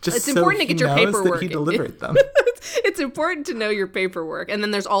 Mm-hmm. Just it's important to get your paperwork. That he delivered them. It's important to know your paperwork. And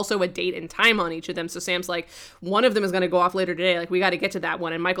then there's also a date and time on each of them. So Sam's like, one of them is going to go off later today. Like, we got to get to that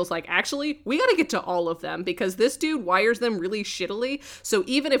one. And Michael's like, actually, we got to get to all of them because this dude wires them really shittily. So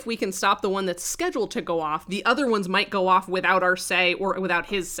even if we can stop the one that's scheduled to go off, the other ones might go off without our say or without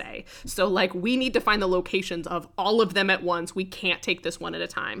his say. So like, we need to find the locations of all of them at once. We can't take this one at a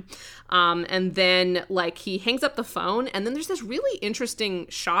time. And then like he hangs up the phone, and then there's this really interesting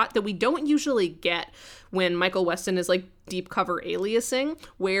shot that we don't usually get when Michael Weston is like deep cover aliasing,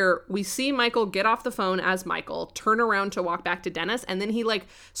 where we see Michael get off the phone as Michael, turn around to walk back to Dennis, and then he like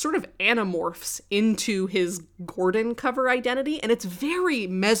sort of anamorphs into his Gordon cover identity. And it's very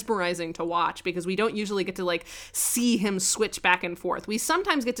mesmerizing to watch because we don't usually get to like see him switch back and forth. We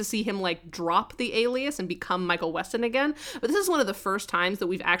sometimes get to see him like drop the alias and become Michael Weston again. But this is one of the first times that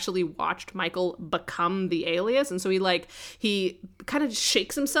we've actually watched Michael become the alias. And so he kind of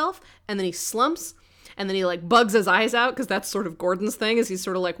shakes himself, and then he slumps, and then he like bugs his eyes out, because that's sort of Gordon's thing, is he's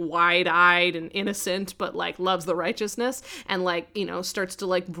sort of like wide-eyed and innocent, but like loves the righteousness, and like, you know, starts to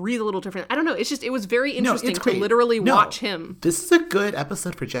like breathe a little different. I don't know. It's just, it was very interesting to literally watch him. This is a good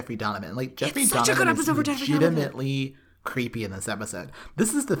episode for Jeffrey Donovan. Like, Jeffrey Donovan is legitimately creepy in this episode.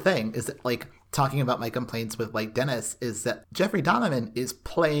 This is the thing, is that like talking about my complaints with like Dennis, is that Jeffrey Donovan is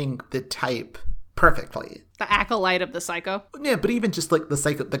playing the type perfectly. The acolyte of the psycho. Yeah, but even just like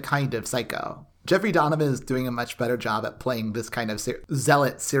the kind of psycho. Jeffrey Donovan is doing a much better job at playing this kind of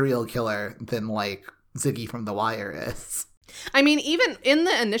zealot serial killer than like Ziggy from The Wire is. I mean, even in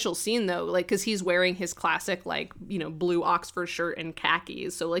the initial scene, though, like, because he's wearing his classic, like, you know, blue Oxford shirt and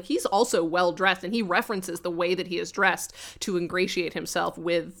khakis. So, like, he's also well dressed, and he references the way that he is dressed to ingratiate himself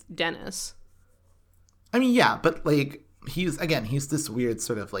with Dennis. I mean, yeah, but like, he's this weird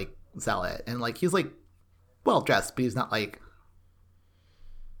sort of like zealot, and like, he's like well dressed, but he's not like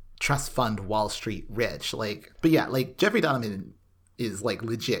trust fund Wall Street rich. Like, but yeah, like Jeffrey Donovan is like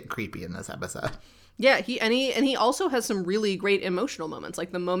legit creepy in this episode. Yeah, he also has some really great emotional moments,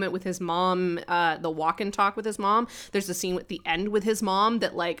 like the moment with his mom, the walk and talk with his mom. There's a scene at the end with his mom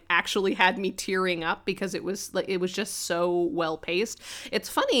that like actually had me tearing up because it was just so well paced. It's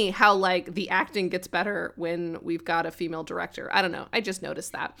funny how like the acting gets better when we've got a female director. I don't know. I just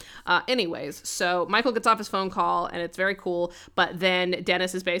noticed that. Anyways, so Michael gets off his phone call and it's very cool, but then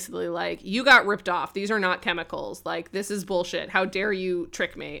Dennis is basically like, "You got ripped off. These are not chemicals. Like, this is bullshit. How dare you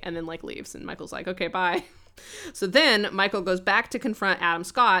trick me?" And then like leaves, and Michael's like, "Okay, bye." So then Michael goes back to confront Adam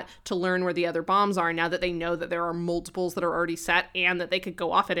Scott to learn where the other bombs are now that they know that there are multiples that are already set and that they could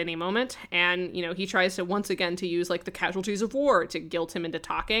go off at any moment. And, you know, he tries to once again to use like the casualties of war to guilt him into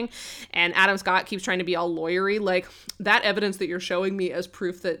talking. And Adam Scott keeps trying to be all lawyery, like, "That evidence that you're showing me as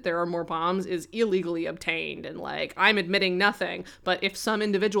proof that there are more bombs is illegally obtained. And like, I'm admitting nothing. But if some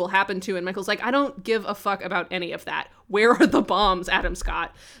individual happened to," and Michael's like, "I don't give a fuck about any of that. Where are the bombs, Adam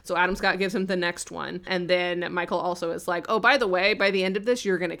Scott?" So Adam Scott gives him the next one. And then Michael also is like, "Oh, by the way, by the end of this,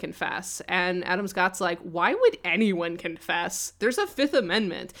 you're going to confess." And Adam Scott's like, "Why would anyone confess? There's a Fifth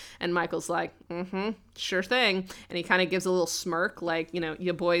Amendment." And Michael's like, "Sure thing." And he kind of gives a little smirk, like, you know,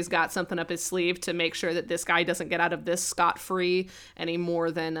 your boy's got something up his sleeve to make sure that this guy doesn't get out of this scot-free any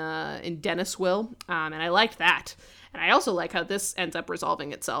more than Dennis will. And I liked that. And I also like how this ends up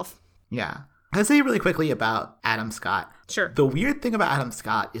resolving itself. Yeah. I'll say really quickly about Adam Scott. Sure. The weird thing about Adam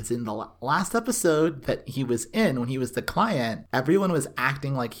Scott is in the last episode that he was in, when he was the client, everyone was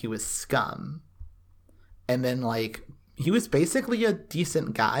acting like he was scum. And then, like, he was basically a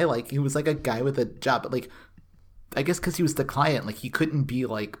decent guy. Like, he was, like, a guy with a job. But, like, I guess because he was the client, like, he couldn't be,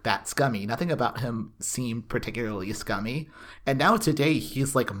 like, that scummy. Nothing about him seemed particularly scummy. And now today,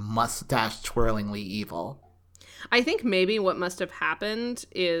 he's, like, mustache-twirlingly evil. I think maybe what must have happened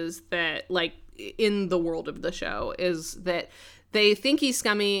is that, like, in the world of the show, is that they think he's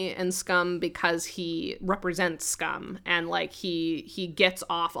scummy and scum because he represents scum, and like he gets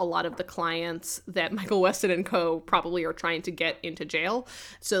off a lot of the clients that Michael Weston and co probably are trying to get into jail.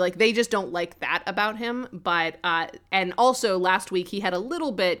 So like they just don't like that about him. But and also last week he had a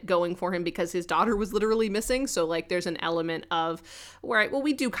little bit going for him because his daughter was literally missing. So like there's an element of where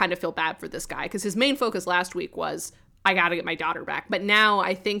we do kind of feel bad for this guy because his main focus last week was, I got to get my daughter back. But now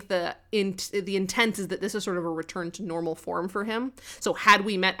I think the intent is that this is sort of a return to normal form for him. So had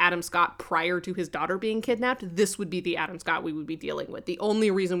we met Adam Scott prior to his daughter being kidnapped, this would be the Adam Scott we would be dealing with. The only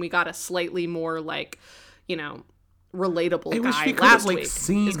reason we got a slightly more, like, you know, relatable guy last week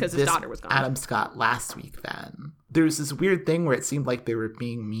is because his daughter was gone. Adam Scott last week then. There's this weird thing where it seemed like they were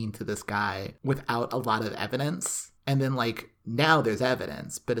being mean to this guy without a lot of evidence. And then, like, now there's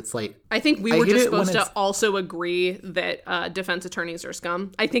evidence, but it's like... I think we were just supposed to also agree that defense attorneys are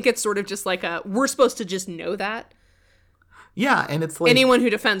scum. I think it's sort of just like we're supposed to just know that. Yeah, and it's like... anyone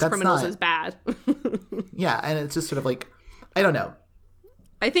who defends criminals is bad. Yeah, and it's just sort of like, I don't know.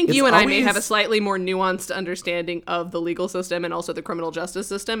 I think you and I may have a slightly more nuanced understanding of the legal system and also the criminal justice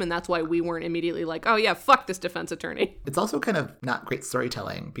system, and that's why we weren't immediately like, oh yeah, fuck this defense attorney. It's also kind of not great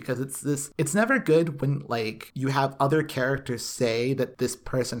storytelling because it's never good when, like, you have other characters say that this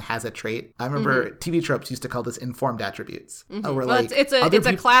person has a trait. I remember TV tropes used to call this informed attributes. Where, like, it's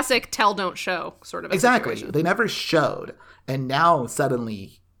a classic tell don't show sort of exactly. Situation. They never showed, and now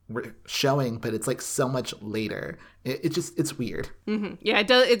suddenly we're showing, but it's like so much later. It's weird. Mm-hmm. Yeah,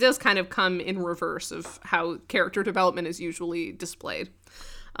 it does kind of come in reverse of how character development is usually displayed.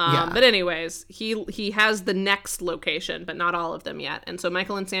 But anyways, he has the next location, but not all of them yet. And so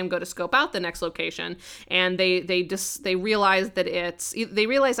Michael and Sam go to scope out the next location, and they realize that they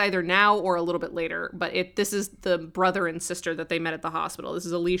realize either now or a little bit later, but this is the brother and sister that they met at the hospital. This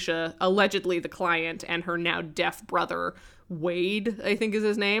is Alicia, allegedly the client, and her now deaf brother, Wade, I think is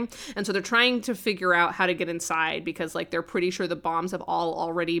his name. And so they're trying to figure out how to get inside because, like, they're pretty sure the bombs have all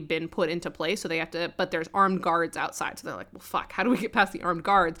already been put into place. So they have to, but there's armed guards outside. So they're like, well, fuck, how do we get past the armed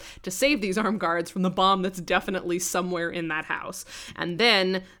guards to save these armed guards from the bomb that's definitely somewhere in that house? And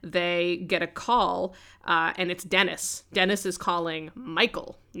then they get a call, and it's Dennis. Dennis is calling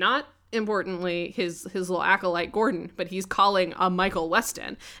Michael, not importantly his little acolyte Gordon, but he's calling Michael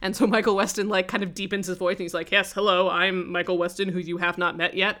Weston. And so Michael Weston, like, kind of deepens his voice and he's like, yes, hello, I'm Michael Weston, who you have not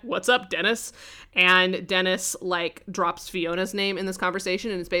met yet. What's up, Dennis? And Dennis, like, drops Fiona's name in this conversation,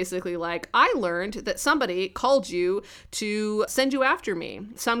 and it's basically like, I learned that somebody called you to send you after me.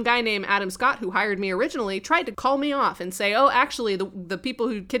 Some guy named Adam Scott, who hired me originally, tried to call me off and say, oh, actually, the people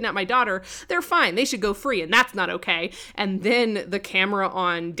who kidnapped my daughter, they're fine, they should go free, and that's not okay. And then the camera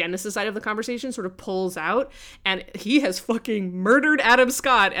on Dennis's side of the conversation sort of pulls out, and he has fucking murdered Adam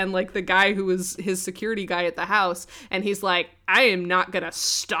Scott and like the guy who was his security guy at the house. And he's like, I am not gonna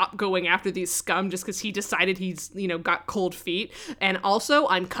stop going after these scum just because he decided he's, you know, got cold feet. And also,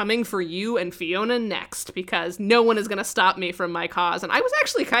 I'm coming for you and Fiona next because no one is gonna stop me from my cause. And I was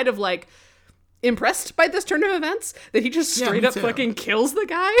actually kind of like impressed by this turn of events that he just straight up fucking kills the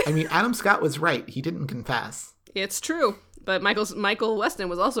guy. I mean, Adam Scott was right. He didn't confess. It's true. But Michael Weston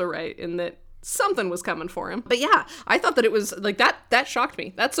was also right in that something was coming for him. But yeah, I thought that it was like that shocked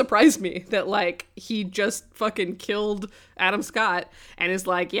me. That surprised me that like he just fucking killed Adam Scott and is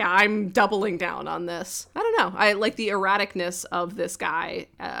like, yeah, I'm doubling down on this. I don't know. I like the erraticness of this guy.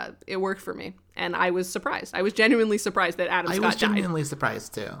 It worked for me. And I was surprised. I was genuinely surprised that Adam Scott died. I was genuinely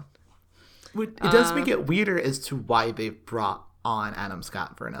surprised too. It does make it weirder as to why they brought on Adam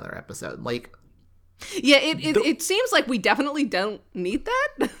Scott for another episode. Like, yeah, it seems like we definitely don't need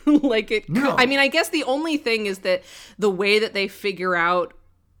that. Like it. No. I mean, I guess the only thing is that the way that they figure out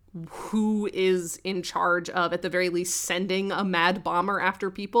who is in charge of, at the very least, sending a mad bomber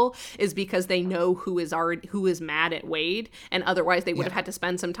after people is because they know who is mad at Wade, and otherwise they would have had to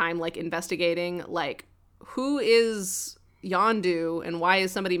spend some time like investigating like who is Yondu and why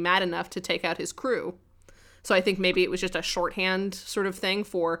is somebody mad enough to take out his crew. So I think maybe it was just a shorthand sort of thing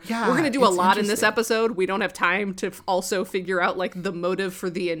for, we're going to do a lot in this episode. We don't have time to also figure out like the motive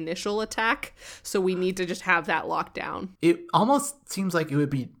for the initial attack. So we need to just have that locked down. It almost seems like it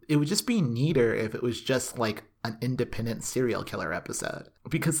would just be neater if it was just like an independent serial killer episode.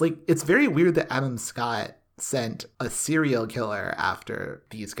 Because like, it's very weird that Adam Scott sent a serial killer after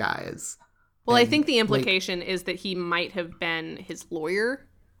these guys. Well, I think the implication is that he might have been his lawyer.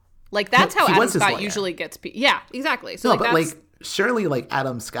 Like, that's how Adam Scott usually gets... Yeah, exactly. So, no, but, like, surely, like,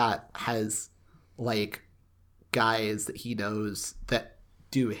 Adam Scott has, like, guys that he knows that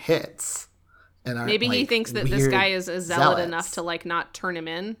do hits. And aren't, maybe like, he thinks that this guy is a zealot enough to, like, not turn him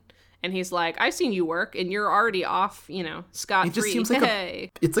in. And he's like, I've seen you work, and you're already off, you know, scot-free. It just seems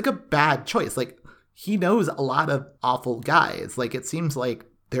like it's, like, a bad choice. Like, he knows a lot of awful guys. Like, it seems like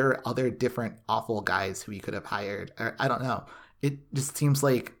there are other different awful guys who he could have hired. Or, I don't know. It just seems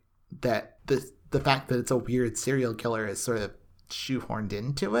like that the fact that it's a weird serial killer is sort of shoehorned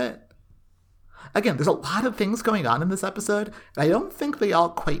into it. Again, there's a lot of things going on in this episode, and I don't think they all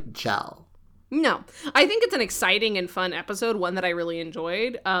quite gel. No, I think it's an exciting and fun episode, one that I really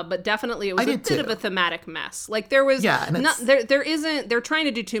enjoyed, but definitely it was a bit of a thematic mess. Like there was, they're trying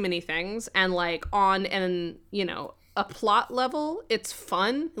to do too many things, and like on an, you know, a plot level, it's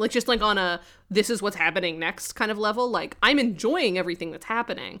fun. Like just like on a this is what's happening next kind of level. Like I'm enjoying everything that's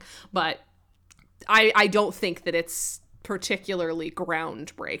happening, but I don't think that it's particularly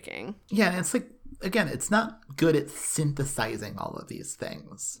groundbreaking. Yeah, and it's like, again, it's not good at synthesizing all of these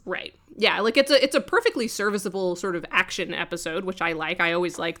things. Right. Yeah, like it's a perfectly serviceable sort of action episode, which I like. I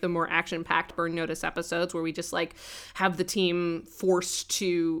always like the more action-packed Burn Notice episodes where we just like have the team forced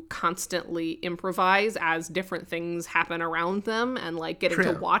to constantly improvise as different things happen around them and like getting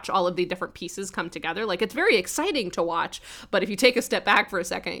to watch all of the different pieces come together. Like it's very exciting to watch, but if you take a step back for a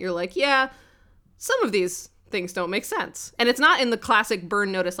second, you're like, yeah, some of these things don't make sense. And it's not in the classic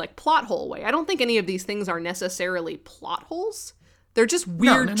Burn Notice like plot hole way. I don't think any of these things are necessarily plot holes. They're just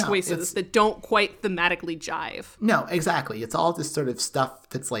weird choices that don't quite thematically jive. No, exactly. It's all just sort of stuff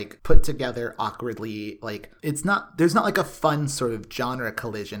that's like put together awkwardly. Like there's not like a fun sort of genre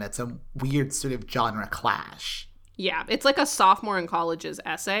collision. It's a weird sort of genre clash. Yeah, it's like a sophomore in college's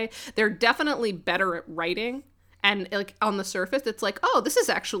essay. They're definitely better at writing. And like on the surface, it's like, oh, this is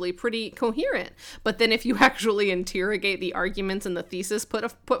actually pretty coherent. But then if you actually interrogate the arguments and the thesis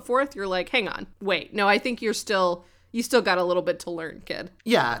put forth, you're like, hang on, wait, no, I think you still got a little bit to learn, kid.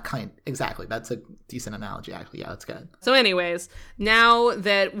 Yeah, exactly. That's a decent analogy, actually. Yeah, that's good. So anyways, now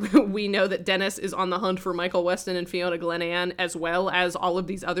that we know that Dennis is on the hunt for Michael Weston and Fiona Glenanne, as well as all of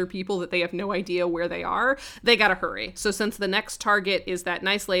these other people that they have no idea where they are, they gotta hurry. So since the next target is that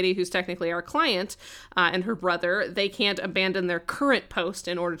nice lady who's technically our client and her brother, they can't abandon their current post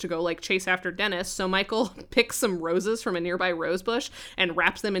in order to go like chase after Dennis. So Michael picks some roses from a nearby rose bush and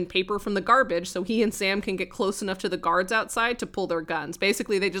wraps them in paper from the garbage so he and Sam can get close enough to the guards outside to pull their guns.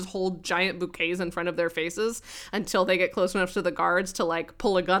 Basically, they just hold giant bouquets in front of their faces until they get close enough to the guards to like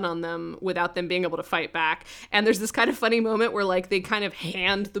pull a gun on them without them being able to fight back. And there's this kind of funny moment where like they kind of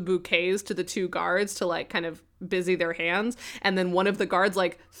hand the bouquets to the two guards to like kind of busy their hands, and then one of the guards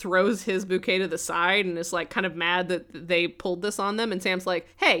like throws his bouquet to the side and is like kind of mad that they pulled this on them, and Sam's like,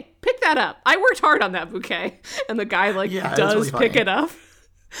 hey, pick that up, I worked hard on that bouquet. And the guy like does really pick it up.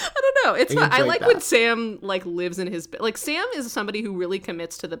 I don't know. It's not. I enjoyed like that. when Sam like lives in his bit. Like Sam is somebody who really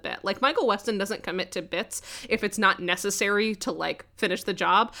commits to the bit. Like Michael Weston doesn't commit to bits if it's not necessary to like finish the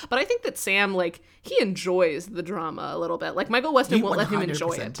job. But I think that Sam like he enjoys the drama a little bit. Like Michael Weston He won't let him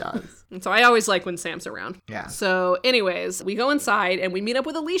enjoy 100% it. does. And so I always like when Sam's around. Yeah. So anyways, we go inside and we meet up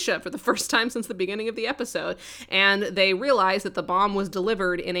with Alicia for the first time since the beginning of the episode. And they realize that the bomb was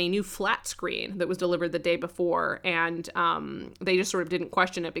delivered in a new flat screen that was delivered the day before. And they just sort of didn't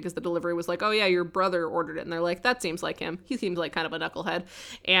question it because the delivery was like, oh yeah, your brother ordered it. And they're like, that seems like him. He seems like kind of a knucklehead.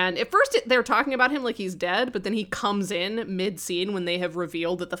 And at first they're talking about him like he's dead, but then he comes in mid-scene when they have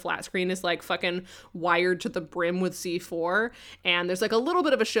revealed that the flat screen is like fucking wired to the brim with C4. And there's like a little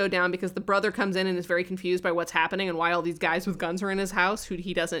bit of a showdown because the brother comes in and is very confused by what's happening and why all these guys with guns are in his house who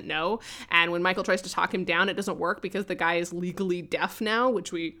he doesn't know. And when Michael tries to talk him down, it doesn't work because the guy is legally deaf now,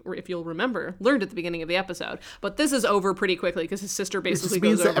 which we, if you'll remember, learned at the beginning of the episode. But this is over pretty quickly because his sister basically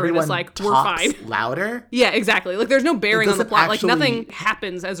goes over and is like, we're fine. Louder? Yeah, exactly. Like there's no bearing on the plot. actually- Like nothing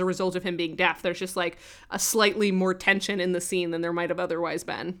happens as a result of him being deaf. There's just like a slightly more tension in the scene than there might have otherwise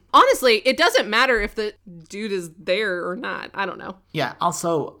been. Honestly, it doesn't matter if the dude is there or not. I don't know. Yeah,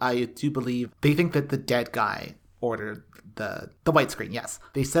 also, I do believe they think that the dead guy ordered the widescreen, yes.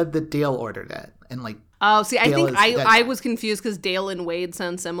 They said that Dale ordered it, and like, Oh, see, I Dale think is I dead. was confused because Dale and Wade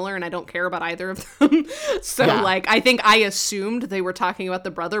sound similar, and I don't care about either of them. So, Yeah. like, I think I assumed they were talking about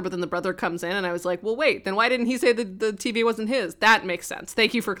the brother, but then the brother comes in, and I was like, well, wait, then why didn't he say that the TV wasn't his? That makes sense.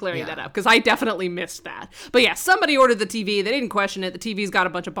 Thank you for clearing that up, because I definitely missed that. But yeah, somebody ordered the TV. They didn't question it. The TV's got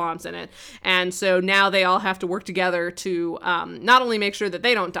a bunch of bombs in it. And so now they all have to work together to not only make sure that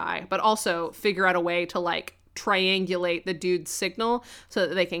they don't die, but also figure out a way to, like, triangulate the dude's signal so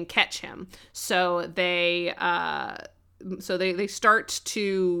that they can catch him. So they start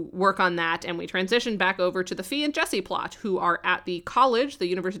to work on that, and we transition back over to the Fee and Jesse plot, who are at the college, the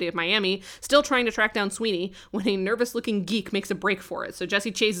University of Miami, still trying to track down Sweeney when a nervous-looking geek makes a break for it. So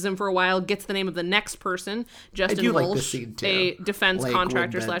Jesse chases him for a while, gets the name of the next person, Justin do like this Walsh, scene, too. a defense Like,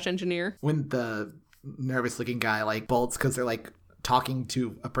 contractor when / engineer. when the nervous-looking guy, like, bolts because they're, like, talking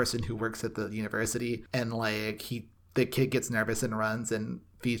to a person who works at the university, and, like, the kid gets nervous and runs, and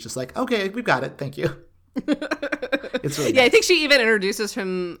Fee's just like, okay, we've got it, thank you. It's really Yeah, I nice. think she even introduces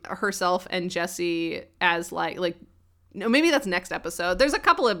herself and Jesse as like no, maybe that's next episode. There's a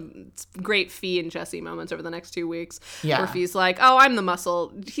couple of great Fee and Jesse moments over the next 2 weeks. Yeah. Where Fee's like, oh, I'm the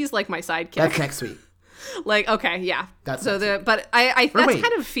muscle. He's like my sidekick. That's next week. Like, okay, yeah. That's so next but I that's wait.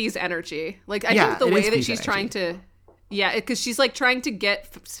 kind of Fee's energy. Like, I Yeah, think the it way is that Fee's she's trying energy. to. Yeah, because she's like trying to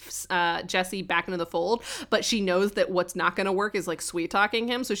get Jesse back into the fold, but she knows that what's not going to work is like sweet talking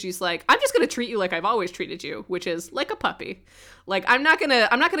him. So she's like, I'm just going to treat you like I've always treated you, which is like a puppy. Like I'm not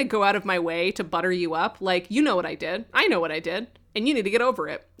gonna go out of my way to butter you up. Like, you know what I did. I know what I did, and you need to get over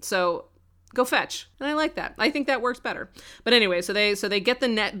it. So go fetch. And I like that. I think that works better. But anyway, so they get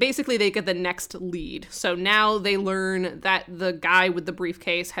basically they get the next lead. So now they learn that the guy with the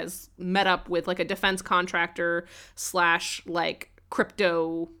briefcase has met up with like a defense contractor / like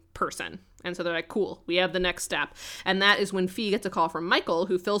crypto person. And so they're like, cool, we have the next step. And that is when Fee gets a call from Michael,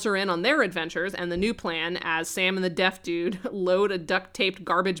 who fills her in on their adventures and the new plan as Sam and the deaf dude load a duct-taped,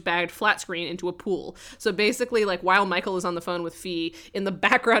 garbage-bagged flat screen into a pool. So basically, like, while Michael is on the phone with Fee, in the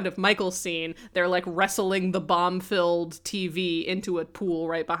background of Michael's scene, they're, like, wrestling the bomb-filled TV into a pool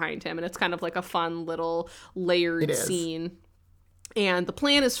right behind him. And it's kind of like a fun little layered scene. And the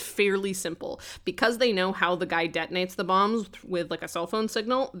plan is fairly simple. Because they know how the guy detonates the bombs with like a cell phone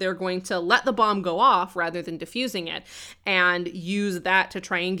signal, they're going to let the bomb go off rather than defusing it and use that to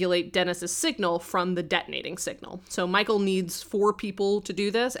triangulate Dennis's signal from the detonating signal. So Michael needs 4 people to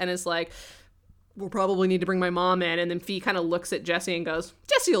do this and is like, we'll probably need to bring my mom in. And then Fee kind of looks at Jesse and goes,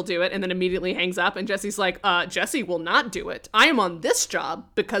 Jesse will do it. And then immediately hangs up. And Jesse's like, Jesse will not do it. I am on this job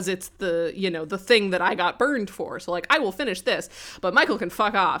because it's the thing that I got burned for. So like, I will finish this, but Michael can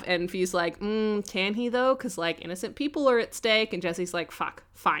fuck off. And Fee's like, can he though? Cause like innocent people are at stake. And Jesse's like, fuck,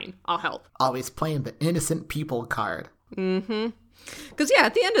 fine, I'll help. Always playing the innocent people card. Cause yeah,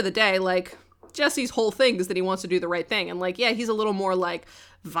 at the end of the day, like Jesse's whole thing is that he wants to do the right thing. And like, yeah, he's a little more like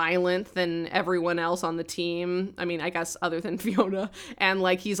violent than everyone else on the team. I mean, I guess other than Fiona. And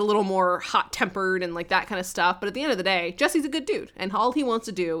like, he's a little more hot tempered and like that kind of stuff. But at the end of the day, Jesse's a good dude. And all he wants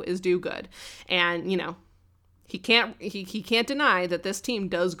to do is do good. And, you know, he can't deny that this team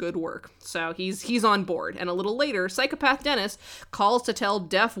does good work. So he's on board. And a little later, Psychopath Dennis calls to tell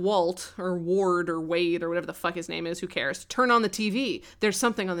Deaf Walt or Ward or Wade or whatever the fuck his name is, who cares, to turn on the TV. There's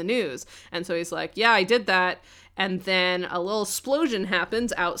something on the news. And so he's like, yeah, I did that. And then a little explosion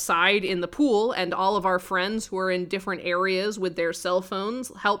happens outside in the pool, and all of our friends who are in different areas with their cell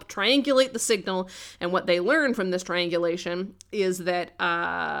phones help triangulate the signal. And what they learn from this triangulation is that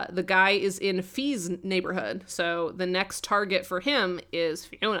the guy is in Fee's neighborhood. So the next target for him is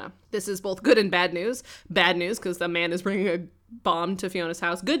Fiona. This is both good and bad news. Bad news because the man is bringing a bomb to Fiona's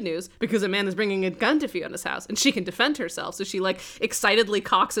house. Good news because a man is bringing a gun to Fiona's house and she can defend herself. So she like excitedly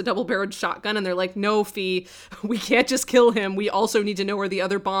cocks a double-barreled shotgun and they're like, no, Fee, we can't just kill him. We also need to know where the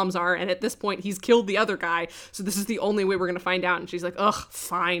other bombs are. And at this point he's killed the other guy. So this is the only way we're going to find out. And she's like, ugh,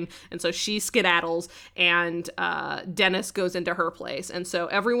 fine. And so she skedaddles and Dennis goes into her place. And so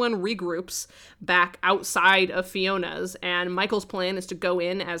everyone regroups back outside of Fiona's, and Michael's plan is to go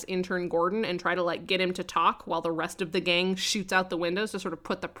in as intern Gordon and try to like get him to talk while the rest of the gang shoots out the windows to sort of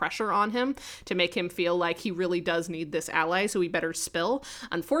put the pressure on him to make him feel like he really does need this ally, so he better spill.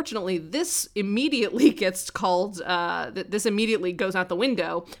 Unfortunately, this immediately gets called, this immediately goes out the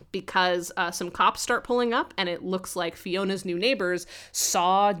window because some cops start pulling up, and it looks like Fiona's new neighbors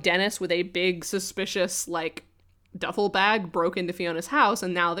saw Dennis with a big suspicious like duffel bag broke into Fiona's house,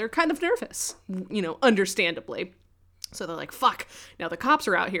 and now they're kind of nervous, you know, understandably. So they're like, fuck, now the cops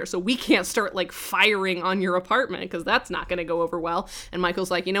are out here, so we can't start, like, firing on your apartment, because that's not going to go over well. And Michael's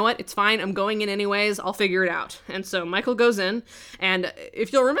like, you know what, it's fine, I'm going in anyways, I'll figure it out. And so Michael goes in, and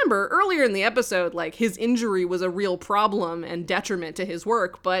if you'll remember, earlier in the episode, like, his injury was a real problem and detriment to his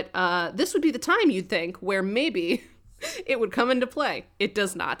work, but this would be the time, you'd think, where maybe it would come into play. It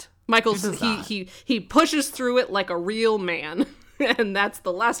does not. Michael's, he pushes through it like a real man. And that's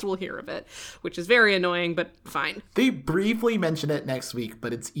the last we'll hear of it, which is very annoying, but fine. They briefly mention it next week,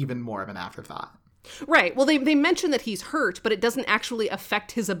 but it's even more of an afterthought. Right. Well, they mention that he's hurt, but it doesn't actually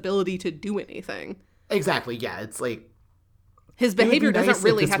affect his ability to do anything. Exactly, yeah. It's like... his behavior doesn't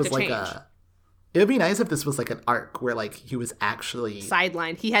really have to change. It would be nice if this was like an arc where like he was actually...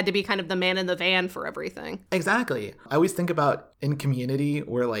 sidelined. He had to be kind of the man in the van for everything. Exactly. I always think about in Community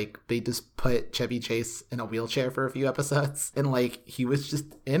where like they just put Chevy Chase in a wheelchair for a few episodes and like he was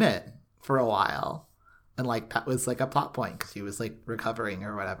just in it for a while. And like that was like a plot point because he was like recovering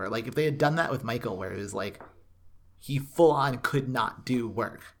or whatever. Like if they had done that with Michael where it was like he full on could not do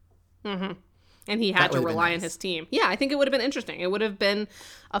work. Mm-hmm. And he had to rely on his team. Yeah, I think it would have been interesting. It would have been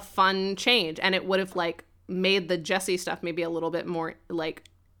a fun change. And it would have, like, made the Jesse stuff maybe a little bit more, like,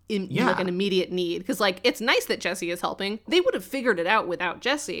 like an immediate need. Because, like, it's nice that Jesse is helping. They would have figured it out without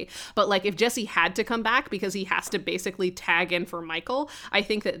Jesse. But, like, if Jesse had to come back because he has to basically tag in for Michael, I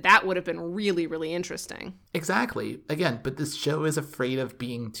think that would have been really, really interesting. Exactly. Again, but this show is afraid of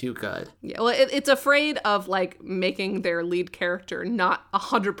being too good. Yeah, well, it's afraid of, like, making their lead character not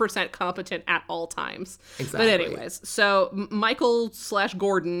 100% competent at all times. Exactly. But anyways, so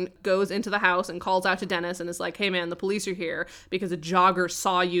Michael/Gordon goes into the house and calls out to Dennis and is like, hey, man, the police are here because a jogger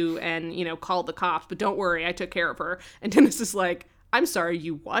saw you and, you know, called the cops. But don't worry, I took care of her. And Dennis is like, I'm sorry,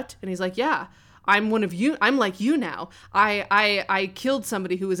 you what? And he's like, yeah. I'm one of you. I'm like you now. I killed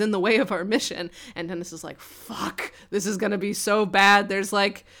somebody who was in the way of our mission. And Dennis is like, fuck, this is going to be so bad. There's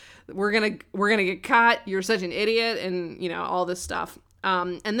like, we're going to get caught. You're such an idiot. And, you know, all this stuff.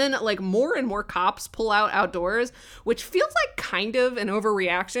 And then like more and more cops pull out outdoors, which feels like kind of an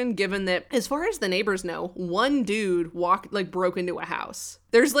overreaction given that as far as the neighbors know, one dude broke into a house.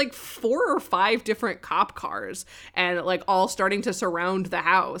 There's like 4 or 5 different cop cars and like all starting to surround the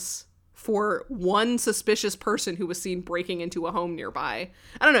house for one suspicious person who was seen breaking into a home nearby.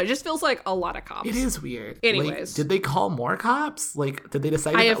 I don't know. It just feels like a lot of cops. It is weird. Anyways. Like, did they call more cops? Like, did they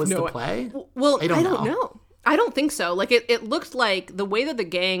decide that was the play? Well, I don't know. I don't think so. Like, it looked like the way that the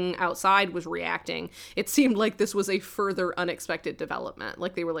gang outside was reacting, it seemed like this was a further unexpected development.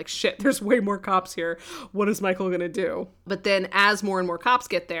 Like, they were like, shit, there's way more cops here. What is Michael going to do? But then as more and more cops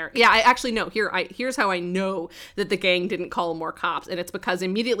get there, yeah, I actually know. Here's how I know that the gang didn't call more cops. And it's because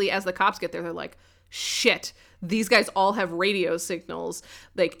immediately as the cops get there, they're like, shit, these guys all have radio signals.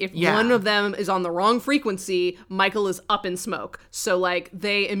 Like, if one of them is on the wrong frequency, Michael is up in smoke. So, like,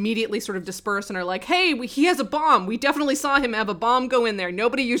 they immediately sort of disperse and are like, hey, he has a bomb. We definitely saw him have a bomb go in there.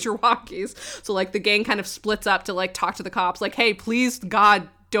 Nobody use your walkies. So, like, the gang kind of splits up to, like, talk to the cops. Like, hey, please, God,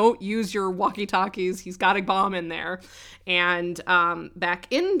 don't use your walkie-talkies. He's got a bomb in there. And back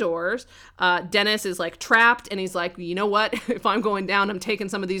indoors, Dennis is, like, trapped. And he's like, you know what? If I'm going down, I'm taking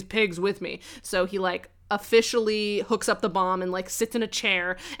some of these pigs with me. So he, like, officially hooks up the bomb and like sits in a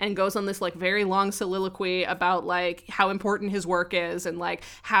chair and goes on this like very long soliloquy about like how important his work is and like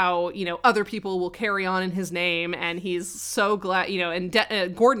how, you know, other people will carry on in his name, and he's so glad, you know,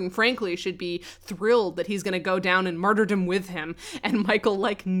 and Gordon frankly should be thrilled that he's going to go down in martyrdom with him. And Michael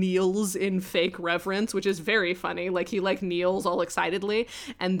like kneels in fake reverence, which is very funny. Like he like kneels all excitedly,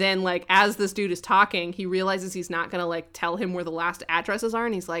 and then like as this dude is talking, he realizes he's not going to like tell him where the last addresses are,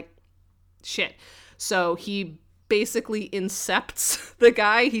 and he's like, shit. So he basically incepts the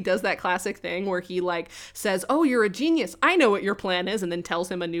guy. He does that classic thing where he like says, oh, you're a genius, I know what your plan is, and then tells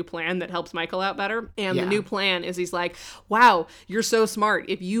him a new plan that helps Michael out better. And the new plan is he's like, wow, you're so smart.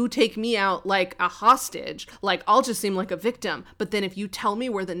 If you take me out like a hostage, like I'll just seem like a victim. But then if you tell me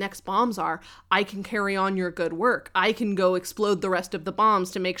where the next bombs are, I can carry on your good work. I can go explode the rest of the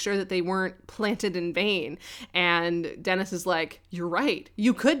bombs to make sure that they weren't planted in vain. And Dennis is like, you're right.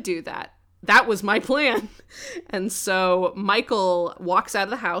 You could do that. That was my plan. And so Michael walks out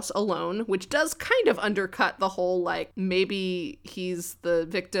of the house alone, which does kind of undercut the whole, like, maybe he's the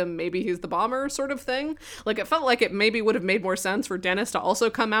victim, maybe he's the bomber sort of thing. Like, it felt like it maybe would have made more sense for Dennis to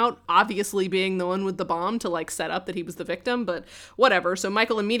also come out, obviously being the one with the bomb, to, like, set up that he was the victim, but whatever. So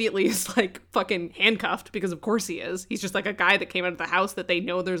Michael immediately is, like, fucking handcuffed, because of course he is. He's just, like, a guy that came out of the house that they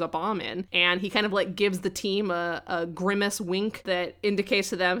know there's a bomb in. And he kind of, like, gives the team a grimace wink that indicates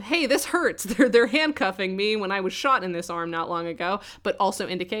to them, hey, this hurts. They're handcuffing me when I was shot in this arm not long ago, but also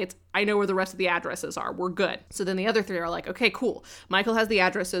indicates I know where the rest of the addresses are. We're good. So then the other three are like, okay, cool. Michael has the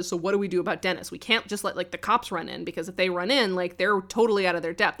addresses, so what do we do about Dennis? We can't just let like the cops run in, because if they run in, like they're totally out of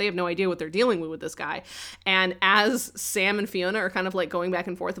their depth. They have no idea what they're dealing with this guy. And as Sam and Fiona are kind of like going back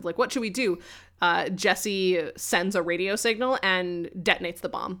and forth of like, what should we do? Jesse sends a radio signal and detonates the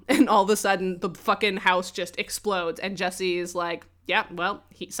bomb. And all of a sudden the fucking house just explodes. And Jesse is like, yeah, well,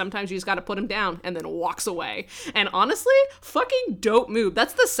 sometimes you just got to put him down, and then walks away. And honestly, fucking dope move.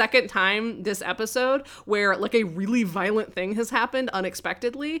 That's the second time this episode where like a really violent thing has happened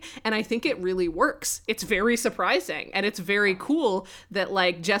unexpectedly. And I think it really works. It's very surprising. And it's very cool that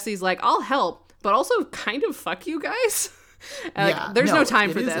like Jesse's like, I'll help, but also kind of fuck you guys. There's no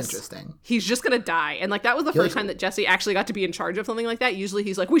time for this. Interesting. He's just gonna die. And like that was the first time that Jesse actually got to be in charge of something like that. Usually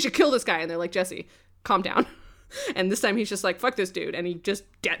he's like, we should kill this guy. And they're like, Jesse, calm down. And this time he's just like, fuck this dude. And he just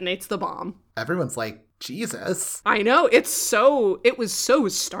detonates the bomb. Everyone's like, Jesus. I know. It was so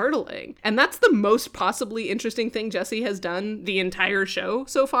startling. And that's the most possibly interesting thing Jesse has done the entire show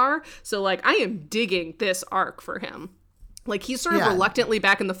so far. So like, I am digging this arc for him. Like he's sort of reluctantly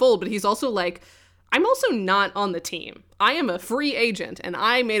back in the fold, but he's also like, I'm also not on the team. I am a free agent, and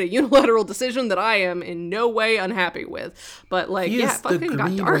I made a unilateral decision that I am in no way unhappy with. But like, he yeah, is the fucking got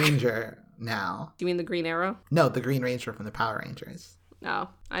Green dark. Ranger now. Do you mean the Green Arrow? No, the Green Ranger from the Power Rangers. No,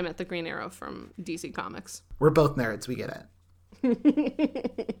 I meant the Green Arrow from DC Comics. We're both nerds. We get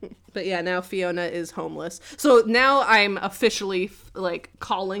it. But yeah, now Fiona is homeless. So now I'm officially like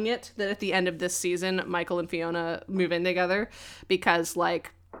calling it that at the end of this season, Michael and Fiona move in together, because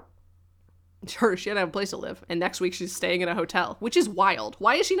like, sure, she doesn't have a place to live. And next week she's staying in a hotel, which is wild.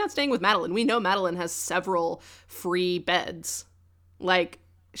 Why is she not staying with Madeline? We know Madeline has several free beds. Like,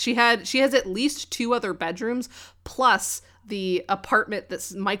 she has at least 2 other bedrooms, plus the apartment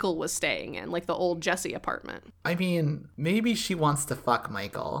that Michael was staying in, like the old Jesse apartment. I mean, maybe she wants to fuck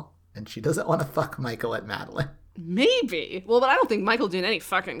Michael, and she doesn't want to fuck Michael at Madeline. Maybe. Well, but I don't think Michael's doing any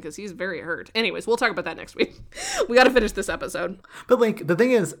fucking, because he's very hurt. Anyways, we'll talk about that next week. We got to finish this episode. But like, the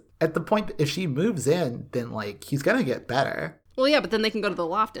thing is, at the point, if she moves in, then like, he's gonna get better. Well, yeah, but then they can go to the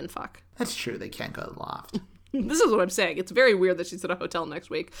loft and fuck. That's true. They can't go to the loft. This is what I'm saying. It's very weird that she's at a hotel next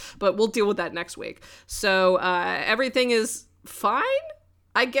week, but we'll deal with that next week. So everything is fine,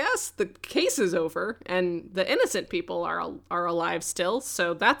 I guess. The case is over, and the innocent people are alive still,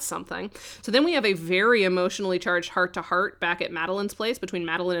 so that's something. So then we have a very emotionally charged heart-to-heart back at Madeline's place between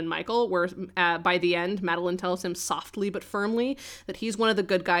Madeline and Michael, where by the end, Madeline tells him softly but firmly that he's one of the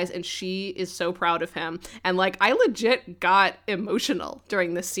good guys, and she is so proud of him. And, like, I legit got emotional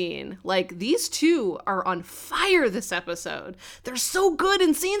during this scene. Like, these two are on fire this episode. They're so good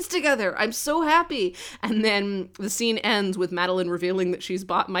in scenes together. I'm so happy. And then the scene ends with Madeline revealing that she's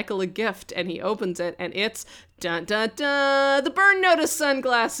bought Michael a gift, and he opens it, and it's dun dun dun, the Burn Notice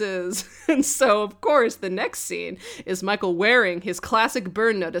sunglasses. And so of course the next scene is Michael wearing his classic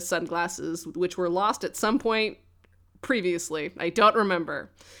Burn Notice sunglasses, which were lost at some point previously. I don't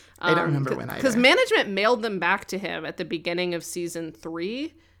remember. I don't remember when either. Because management mailed them back to him at the beginning of season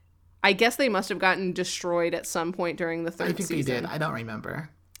 3. I guess they must have gotten destroyed at some point during the third season. I think they did. I don't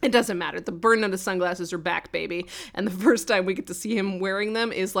remember. It doesn't matter. The burn notice sunglasses are back, baby. And the first time we get to see him wearing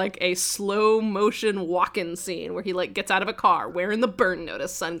them is like a slow motion walk-in scene where he like gets out of a car wearing the burn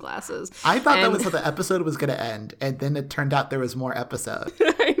notice sunglasses. I thought that was how the episode was going to end, and then it turned out there was more episode.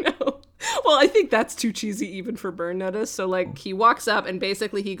 I know. Well, I think that's too cheesy even for burn notice. So like he walks up and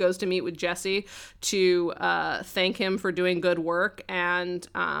basically he goes to meet with Jesse to thank him for doing good work. And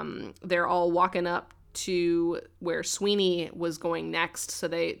they're all walking up to where Sweeney was going next. So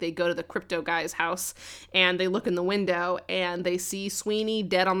they go to the crypto guy's house and they look in the window and they see Sweeney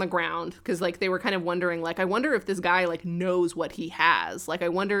dead on the ground, because like they were kind of wondering, like, I wonder if this guy like knows what he has. Like I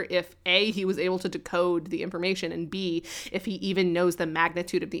wonder if A, he was able to decode the information, and B, if he even knows the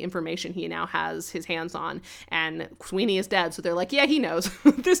magnitude of the information he now has his hands on. And Sweeney is dead, so they're like, yeah, he knows.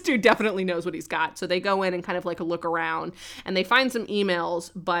 This dude definitely knows what he's got. So they go in and kind of like look around and they find some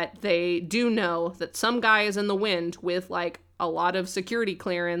emails, but they do know that some guy is in the wind with like a lot of security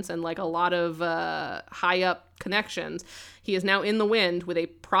clearance and like a lot of high up connections. He is now in the wind with a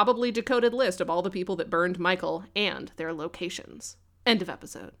probably decoded list of all the people that burned Michael and their locations. End of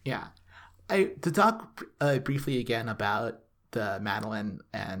episode. Yeah. To talk briefly again about the Madeline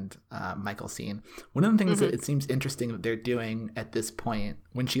and Michael scene, one of the things that it seems interesting that they're doing at this point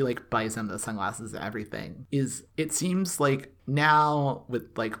when she like buys them the sunglasses and everything is it seems like now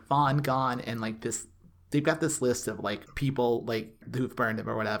with like Vaughn gone and like this, they've got this list of like people like who've burned him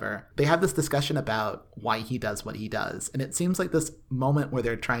or whatever. They have this discussion about why he does what he does. And it seems like this moment where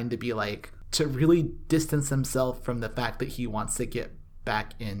they're trying to be like, to really distance himself from the fact that he wants to get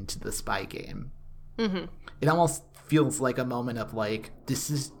back into the spy game. Mm-hmm. It almost feels like a moment of like, this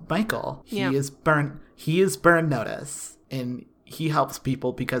is Michael. He is burn notice. And he helps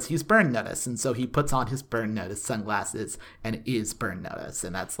people because he's burn notice. And so he puts on his burn notice sunglasses and is burn notice.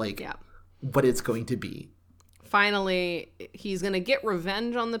 And that's like what it's going to be. Finally, he's going to get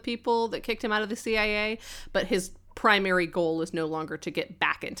revenge on the people that kicked him out of the CIA, but his primary goal is no longer to get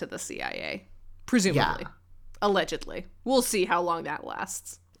back into the CIA. Presumably. Allegedly. We'll see how long that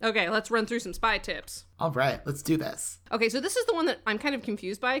lasts. Okay, let's run through some spy tips. All right, let's do this. Okay, so this is the one that I'm kind of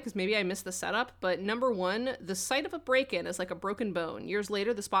confused by because maybe I missed the setup, but number one, the site of a break-in is like a broken bone. Years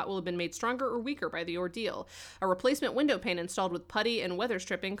later, the spot will have been made stronger or weaker by the ordeal. A replacement window pane installed with putty and weather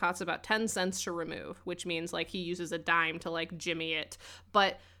stripping costs about 10 cents to remove, which means like he uses a dime to like jimmy it.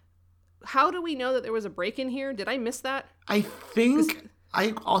 But how do we know that there was a break-in here? Did I miss that? I think...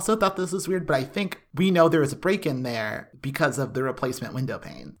 I also thought this was weird, but I think we know there was a break-in there because of the replacement window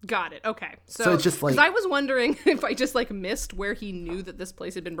pane. Got it. Okay. So it's just like... Because I was wondering if I just like missed where he knew that this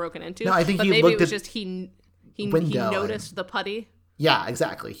place had been broken into. No, I think but he maybe looked it was at just he noticed the putty. Yeah,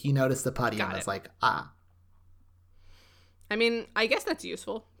 exactly. He noticed the putty and was like, ah. I mean, I guess that's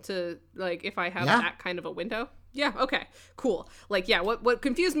useful to, like, if I have that kind of a window. Yeah, okay, cool. Like, yeah, what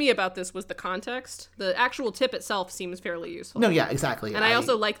confused me about this was the context. The actual tip itself seems fairly useful. No, yeah, exactly. And I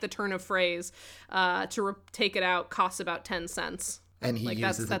also like the turn of phrase, take it out costs about 10 cents. And he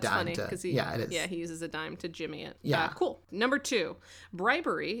uses a dime funny, to... it is. Yeah, he uses a dime to jimmy it. Yeah. Cool. Number 2,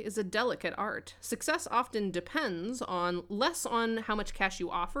 bribery is a delicate art. Success often depends less on how much cash you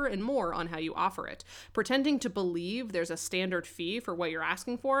offer and more on how you offer it. Pretending to believe there's a standard fee for what you're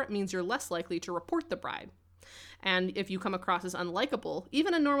asking for means you're less likely to report the bribe. And if you come across as unlikable,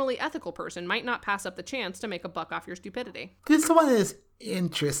 even a normally ethical person might not pass up the chance to make a buck off your stupidity. This one is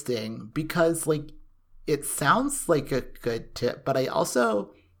interesting because, like, it sounds like a good tip, but I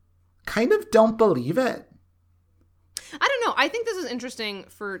also kind of don't believe it. I don't know. I think this is interesting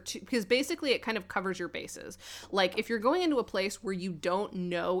because basically it kind of covers your bases. Like if you're going into a place where you don't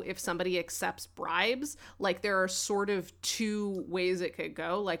know if somebody accepts bribes, like there are sort of two ways it could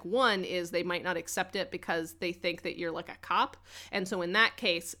go. Like one is they might not accept it because they think that you're like a cop. And so in that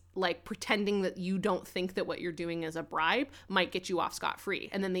case, like pretending that you don't think that what you're doing is a bribe might get you off scot-free.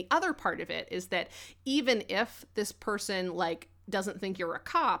 And then the other part of it is that even if this person like doesn't think you're a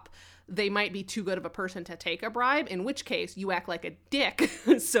cop, they might be too good of a person to take a bribe, in which case you act like a dick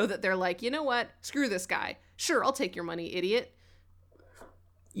so that they're like, you know what? Screw this guy. Sure, I'll take your money, idiot.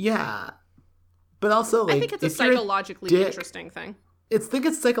 Yeah. But also, like, I think it's a psychologically interesting thing. I think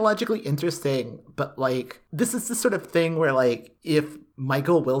it's psychologically interesting, but, like, this is the sort of thing where, like, if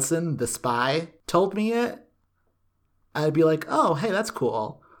Michael Wilson, the spy, told me it, I'd be like, oh, hey, that's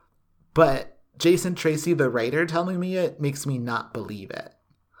cool. But Jason Tracy, the writer, telling me it makes me not believe it.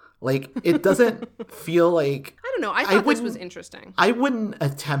 Like, it doesn't feel like... I don't know. I thought this was interesting. I wouldn't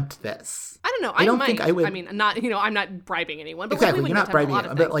attempt this. I don't know. I don't think I would. I mean, not, I'm not bribing anyone. But exactly, like, you're not bribing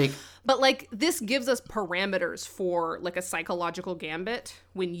anyone. But like, this gives us parameters for like a psychological gambit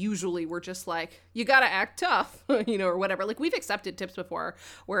when usually we're just like, you gotta act tough, or whatever. Like, we've accepted tips before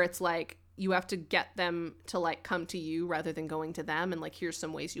where it's like, you have to get them to like come to you rather than going to them. And like, here's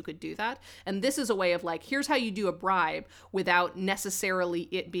some ways you could do that. And this is a way of like, here's how you do a bribe without necessarily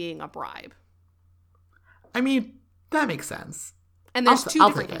it being a bribe. I mean, that makes sense. And there's two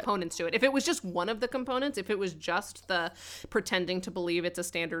different components to it. If it was just one of the components, if it was just the pretending to believe it's a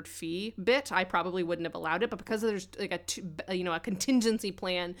standard fee bit, I probably wouldn't have allowed it. But because there's like a contingency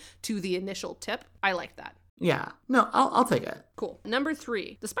plan to the initial tip, I like that. Yeah. No, I'll take it. Cool. Number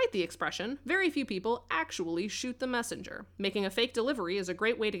 3. Despite the expression, very few people actually shoot the messenger. Making a fake delivery is a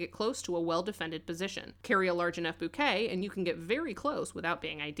great way to get close to a well-defended position. Carry a large enough bouquet, and you can get very close without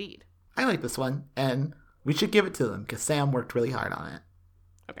being ID'd. I like this one, and we should give it to them because Sam worked really hard on it.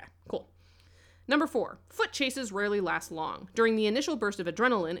 Okay, cool. Number 4. Foot chases rarely last long. During the initial burst of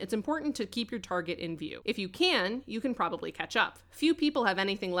adrenaline, it's important to keep your target in view. If you can probably catch up. Few people have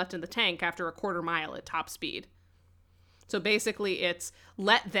anything left in the tank after a quarter mile at top speed. So basically it's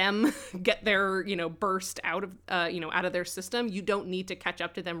let them get their, burst out of, out of their system. You don't need to catch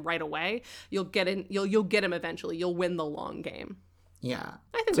up to them right away. You'll get them eventually. You'll win the long game. Yeah.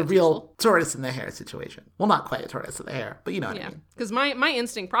 I think it's a real tortoise in the hare situation. Well, not quite a tortoise in the hare, but you know what I mean. Because my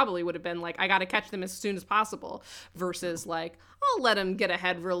instinct probably would have been like, I got to catch them as soon as possible versus like, I'll let them get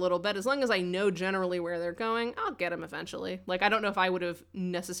ahead for a little bit. As long as I know generally where they're going, I'll get them eventually. Like, I don't know if I would have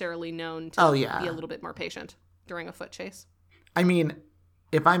necessarily known to be a little bit more patient during a foot chase. I mean,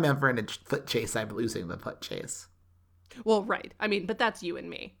 if I'm ever in a foot chase, I'm losing the foot chase. Well, right. I mean, but that's you and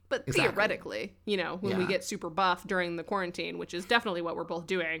me. But theoretically, when we get super buff during the quarantine, which is definitely what we're both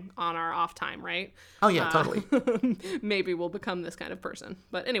doing on our off time, right? Oh, yeah, totally. Maybe we'll become this kind of person.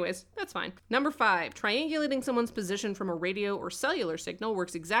 But anyways, that's fine. Number 5, triangulating someone's position from a radio or cellular signal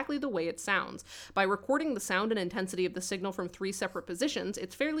works exactly the way it sounds. By recording the sound and intensity of the signal from 3 separate positions,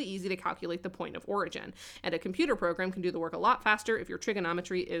 it's fairly easy to calculate the point of origin. And a computer program can do the work a lot faster if your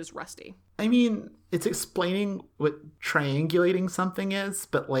trigonometry is rusty. I mean, it's explaining what triangulating something is,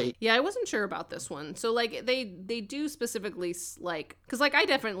 but like... Yeah, I wasn't sure about this one. So, like, they do specifically, like... Because, like, I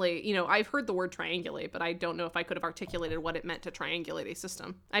definitely, I've heard the word triangulate, but I don't know if I could have articulated what it meant to triangulate a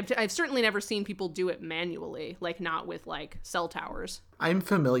system. I've certainly never seen people do it manually, like, not with, like, cell towers. I'm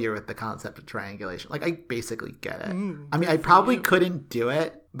familiar with the concept of triangulation. Like, I basically get it. I mean, I probably couldn't do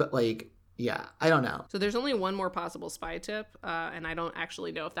it, but, like... Yeah, I don't know. So there's only one more possible spy tip, and I don't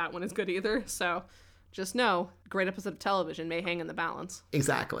actually know if that one is good either. So just know, great episode of television may hang in the balance.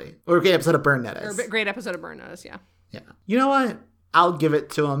 Exactly. Or a great episode of Burn Notice. Or a great episode of Burn Notice, yeah. Yeah. You know what? I'll give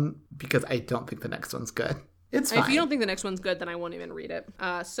it to him because I don't think the next one's good. It's fine. If you don't think the next one's good, then I won't even read it.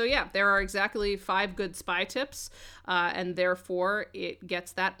 So yeah, there are exactly 5 good spy tips, and therefore it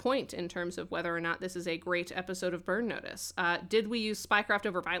gets that point in terms of whether or not this is a great episode of Burn Notice. Did we use spycraft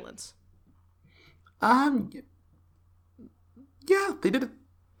over violence? Yeah, they did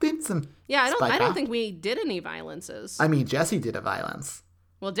some. Yeah, I don't think we did any violences. I mean, Jesse did a violence.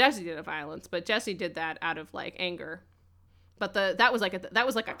 Well, Jesse did a violence, but Jesse did that out of like anger. But that was like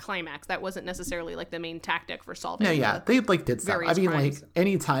a climax. That wasn't necessarily like the main tactic for solving. No, yeah, they like did stuff. I mean, crimes. like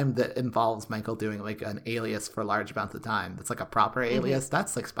any time that involves Michael doing like an alias for large amounts of time, that's like a proper alias.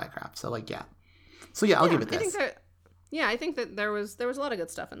 That's like spycraft. So like, yeah. So yeah, I'll give it this. I think that there was a lot of good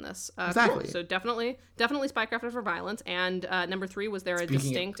stuff in this. Exactly. Cool. So definitely spycraft for violence. And number 3, was there a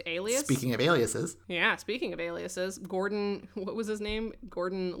distinct alias? Speaking of aliases. Yeah, speaking of aliases, Gordon, what was his name?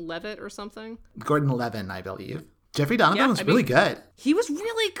 Gordon Levitt or something? Gordon Levin, I believe. Jeffrey Donovan was really good. He was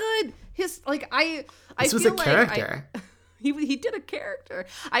really good. His This was a character. He did a character.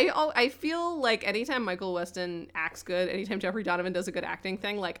 I feel like anytime Michael Weston acts good, anytime Jeffrey Donovan does a good acting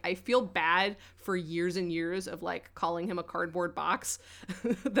thing, like I feel bad for years and years of like calling him a cardboard box.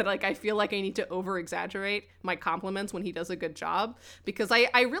 That like I feel like I need to over exaggerate my compliments when he does a good job, because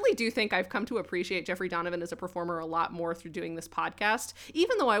I really do think I've come to appreciate Jeffrey Donovan as a performer a lot more through doing this podcast.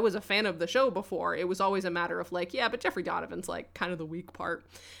 Even though I was a fan of the show before, it was always a matter of like, yeah, but Jeffrey Donovan's like kind of the weak part.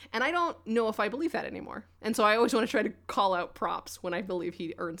 And I don't know if I believe that anymore. And so I always want to try to call out props when I believe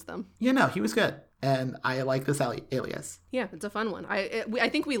he earns them. Yeah, no, he was good. And I like this alias. Yeah, it's a fun one. I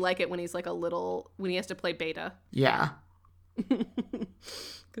think we like it when he's like when he has to play beta. Yeah.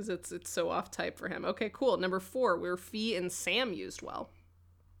 Because it's so off type for him. Okay, cool. Number 4, were Fee and Sam used well?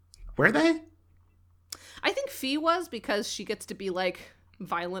 Were they? I think Fee was, because she gets to be like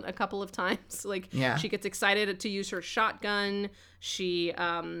violent a couple of times. Like, Yeah. she gets excited to use her shotgun. She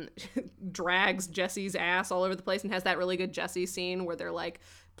drags Jesse's ass all over the place and has that really good Jesse scene where they're like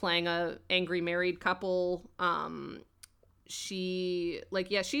playing a angry married couple. She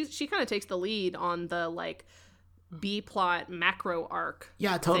kind of takes the lead on the like B plot macro arc.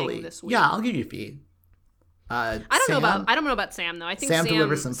 Yeah, totally. Thing this week. Yeah, I'll give you Fee. I don't know about Sam though. I think Sam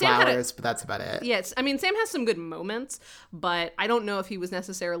delivers some Sam flowers, but that's about it. Yes, I mean Sam has some good moments, but I don't know if he was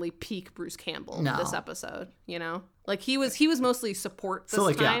necessarily peak Bruce Campbell this episode. You know, like he was mostly support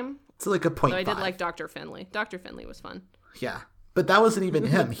this time. Yeah. So like a point. So I did like Dr. Finley. Dr. Finley was fun. Yeah, but that wasn't even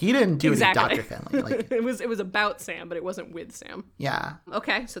him. He didn't do Exactly. any Dr. Finley. Like, it was about Sam, but it wasn't with Sam. yeah.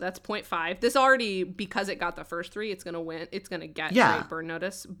 Okay, so that's 0.5. This already, because it got the first 3, it's gonna win. It's gonna get great burn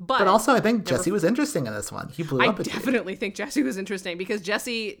notice. But also, I think Jesse was interesting in this one. He blew up. I definitely think Jesse was interesting because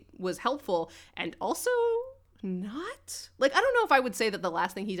Jesse was helpful and also not like, I don't know if I would say that the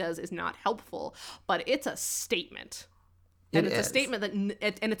last thing he does is not helpful, but it's a statement. And it's a statement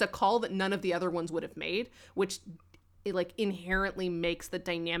that, and it's a call that none of the other ones would have made, which it like inherently makes the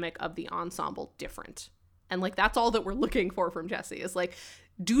dynamic of the ensemble different. And like that's all that we're looking for from Jesse is like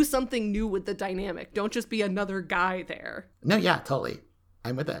do something new with the dynamic. Don't just be another guy there. No, yeah, totally.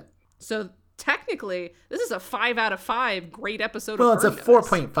 I'm with it. So technically, this is a 5 out of 5 great episode. Well, of it's a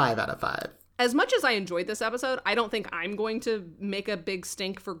 4.5 out of 5. As much as I enjoyed this episode, I don't think I'm going to make a big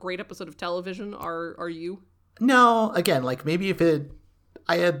stink for great episode of television. Are you? No, again, like maybe if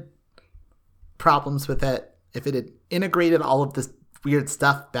I had problems with it. If it had integrated all of this weird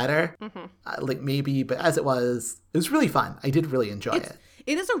stuff better, like maybe, but as it was really fun. I did really enjoy it.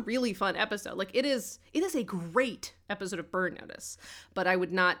 It is a really fun episode. Like it is a great episode of Burn Notice, but I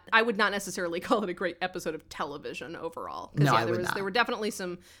would not necessarily call it a great episode of television overall. No, I would not. There were definitely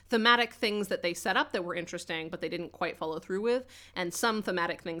some thematic things that they set up that were interesting, but they didn't quite follow through with, and some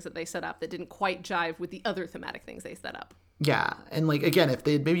thematic things that they set up that didn't quite jive with the other thematic things they set up. Yeah, and like again, if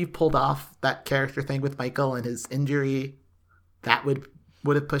they had maybe pulled off that character thing with Michael and his injury, that would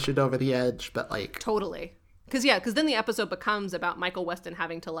have pushed it over the edge. But like totally, because then the episode becomes about Michael Weston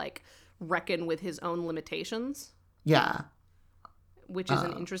having to like reckon with his own limitations. Yeah, which is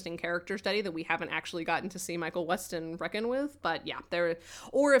an interesting character study that we haven't actually gotten to see Michael Weston reckon with. But yeah,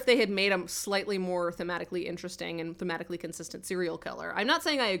 or if they had made a slightly more thematically interesting and thematically consistent serial killer. I'm not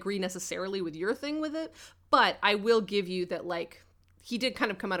saying I agree necessarily with your thing with it, but I will give you that, like, he did kind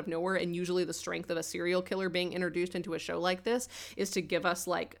of come out of nowhere, and usually the strength of a serial killer being introduced into a show like this is to give us,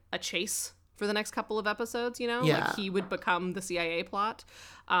 like, a chase for the next couple of episodes, you know? Yeah. Like, he would become the CIA plot.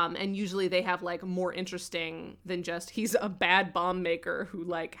 And usually they have, like, more interesting than just he's a bad bomb maker who,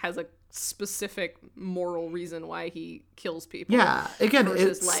 like, has a specific moral reason why he kills people. Yeah, again,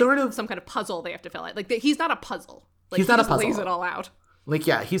 it's like sort of some kind of puzzle they have to fill out. Like, he's not a puzzle. Like, he's not a just puzzle. lays it all out. Like,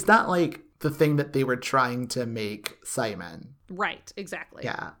 yeah, he's not like the thing that they were trying to make Simon. Right, exactly.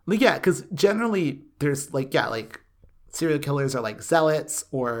 Yeah. Like, yeah, because generally there's like, yeah, like serial killers are like zealots,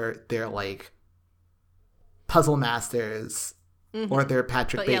 or they're like puzzle masters, or they're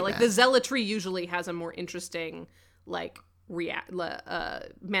Patrick But Bateman. yeah, like the zealotry usually has a more interesting like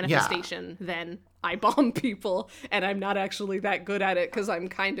manifestation than I bomb people and I'm not actually that good at it because I'm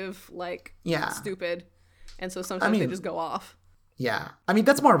kind of like stupid, and so sometimes they just go off. Yeah, I mean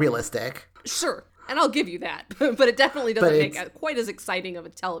that's more realistic. Sure, and I'll give you that, but it definitely doesn't make it quite as exciting of a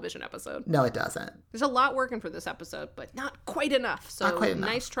television episode. No, it doesn't. There's a lot working for this episode, but not quite enough. So not quite enough.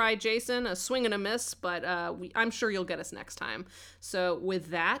 Nice try, Jason. A swing and a miss, but I'm sure you'll get us next time. So with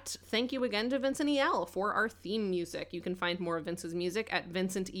that, thank you again to Vincent E.L. for our theme music. You can find more of Vince's music at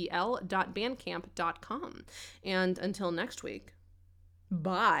vincentel.bandcamp.com. And until next week,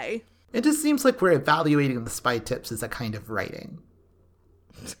 bye. It just seems like we're evaluating the spy tips as a kind of writing.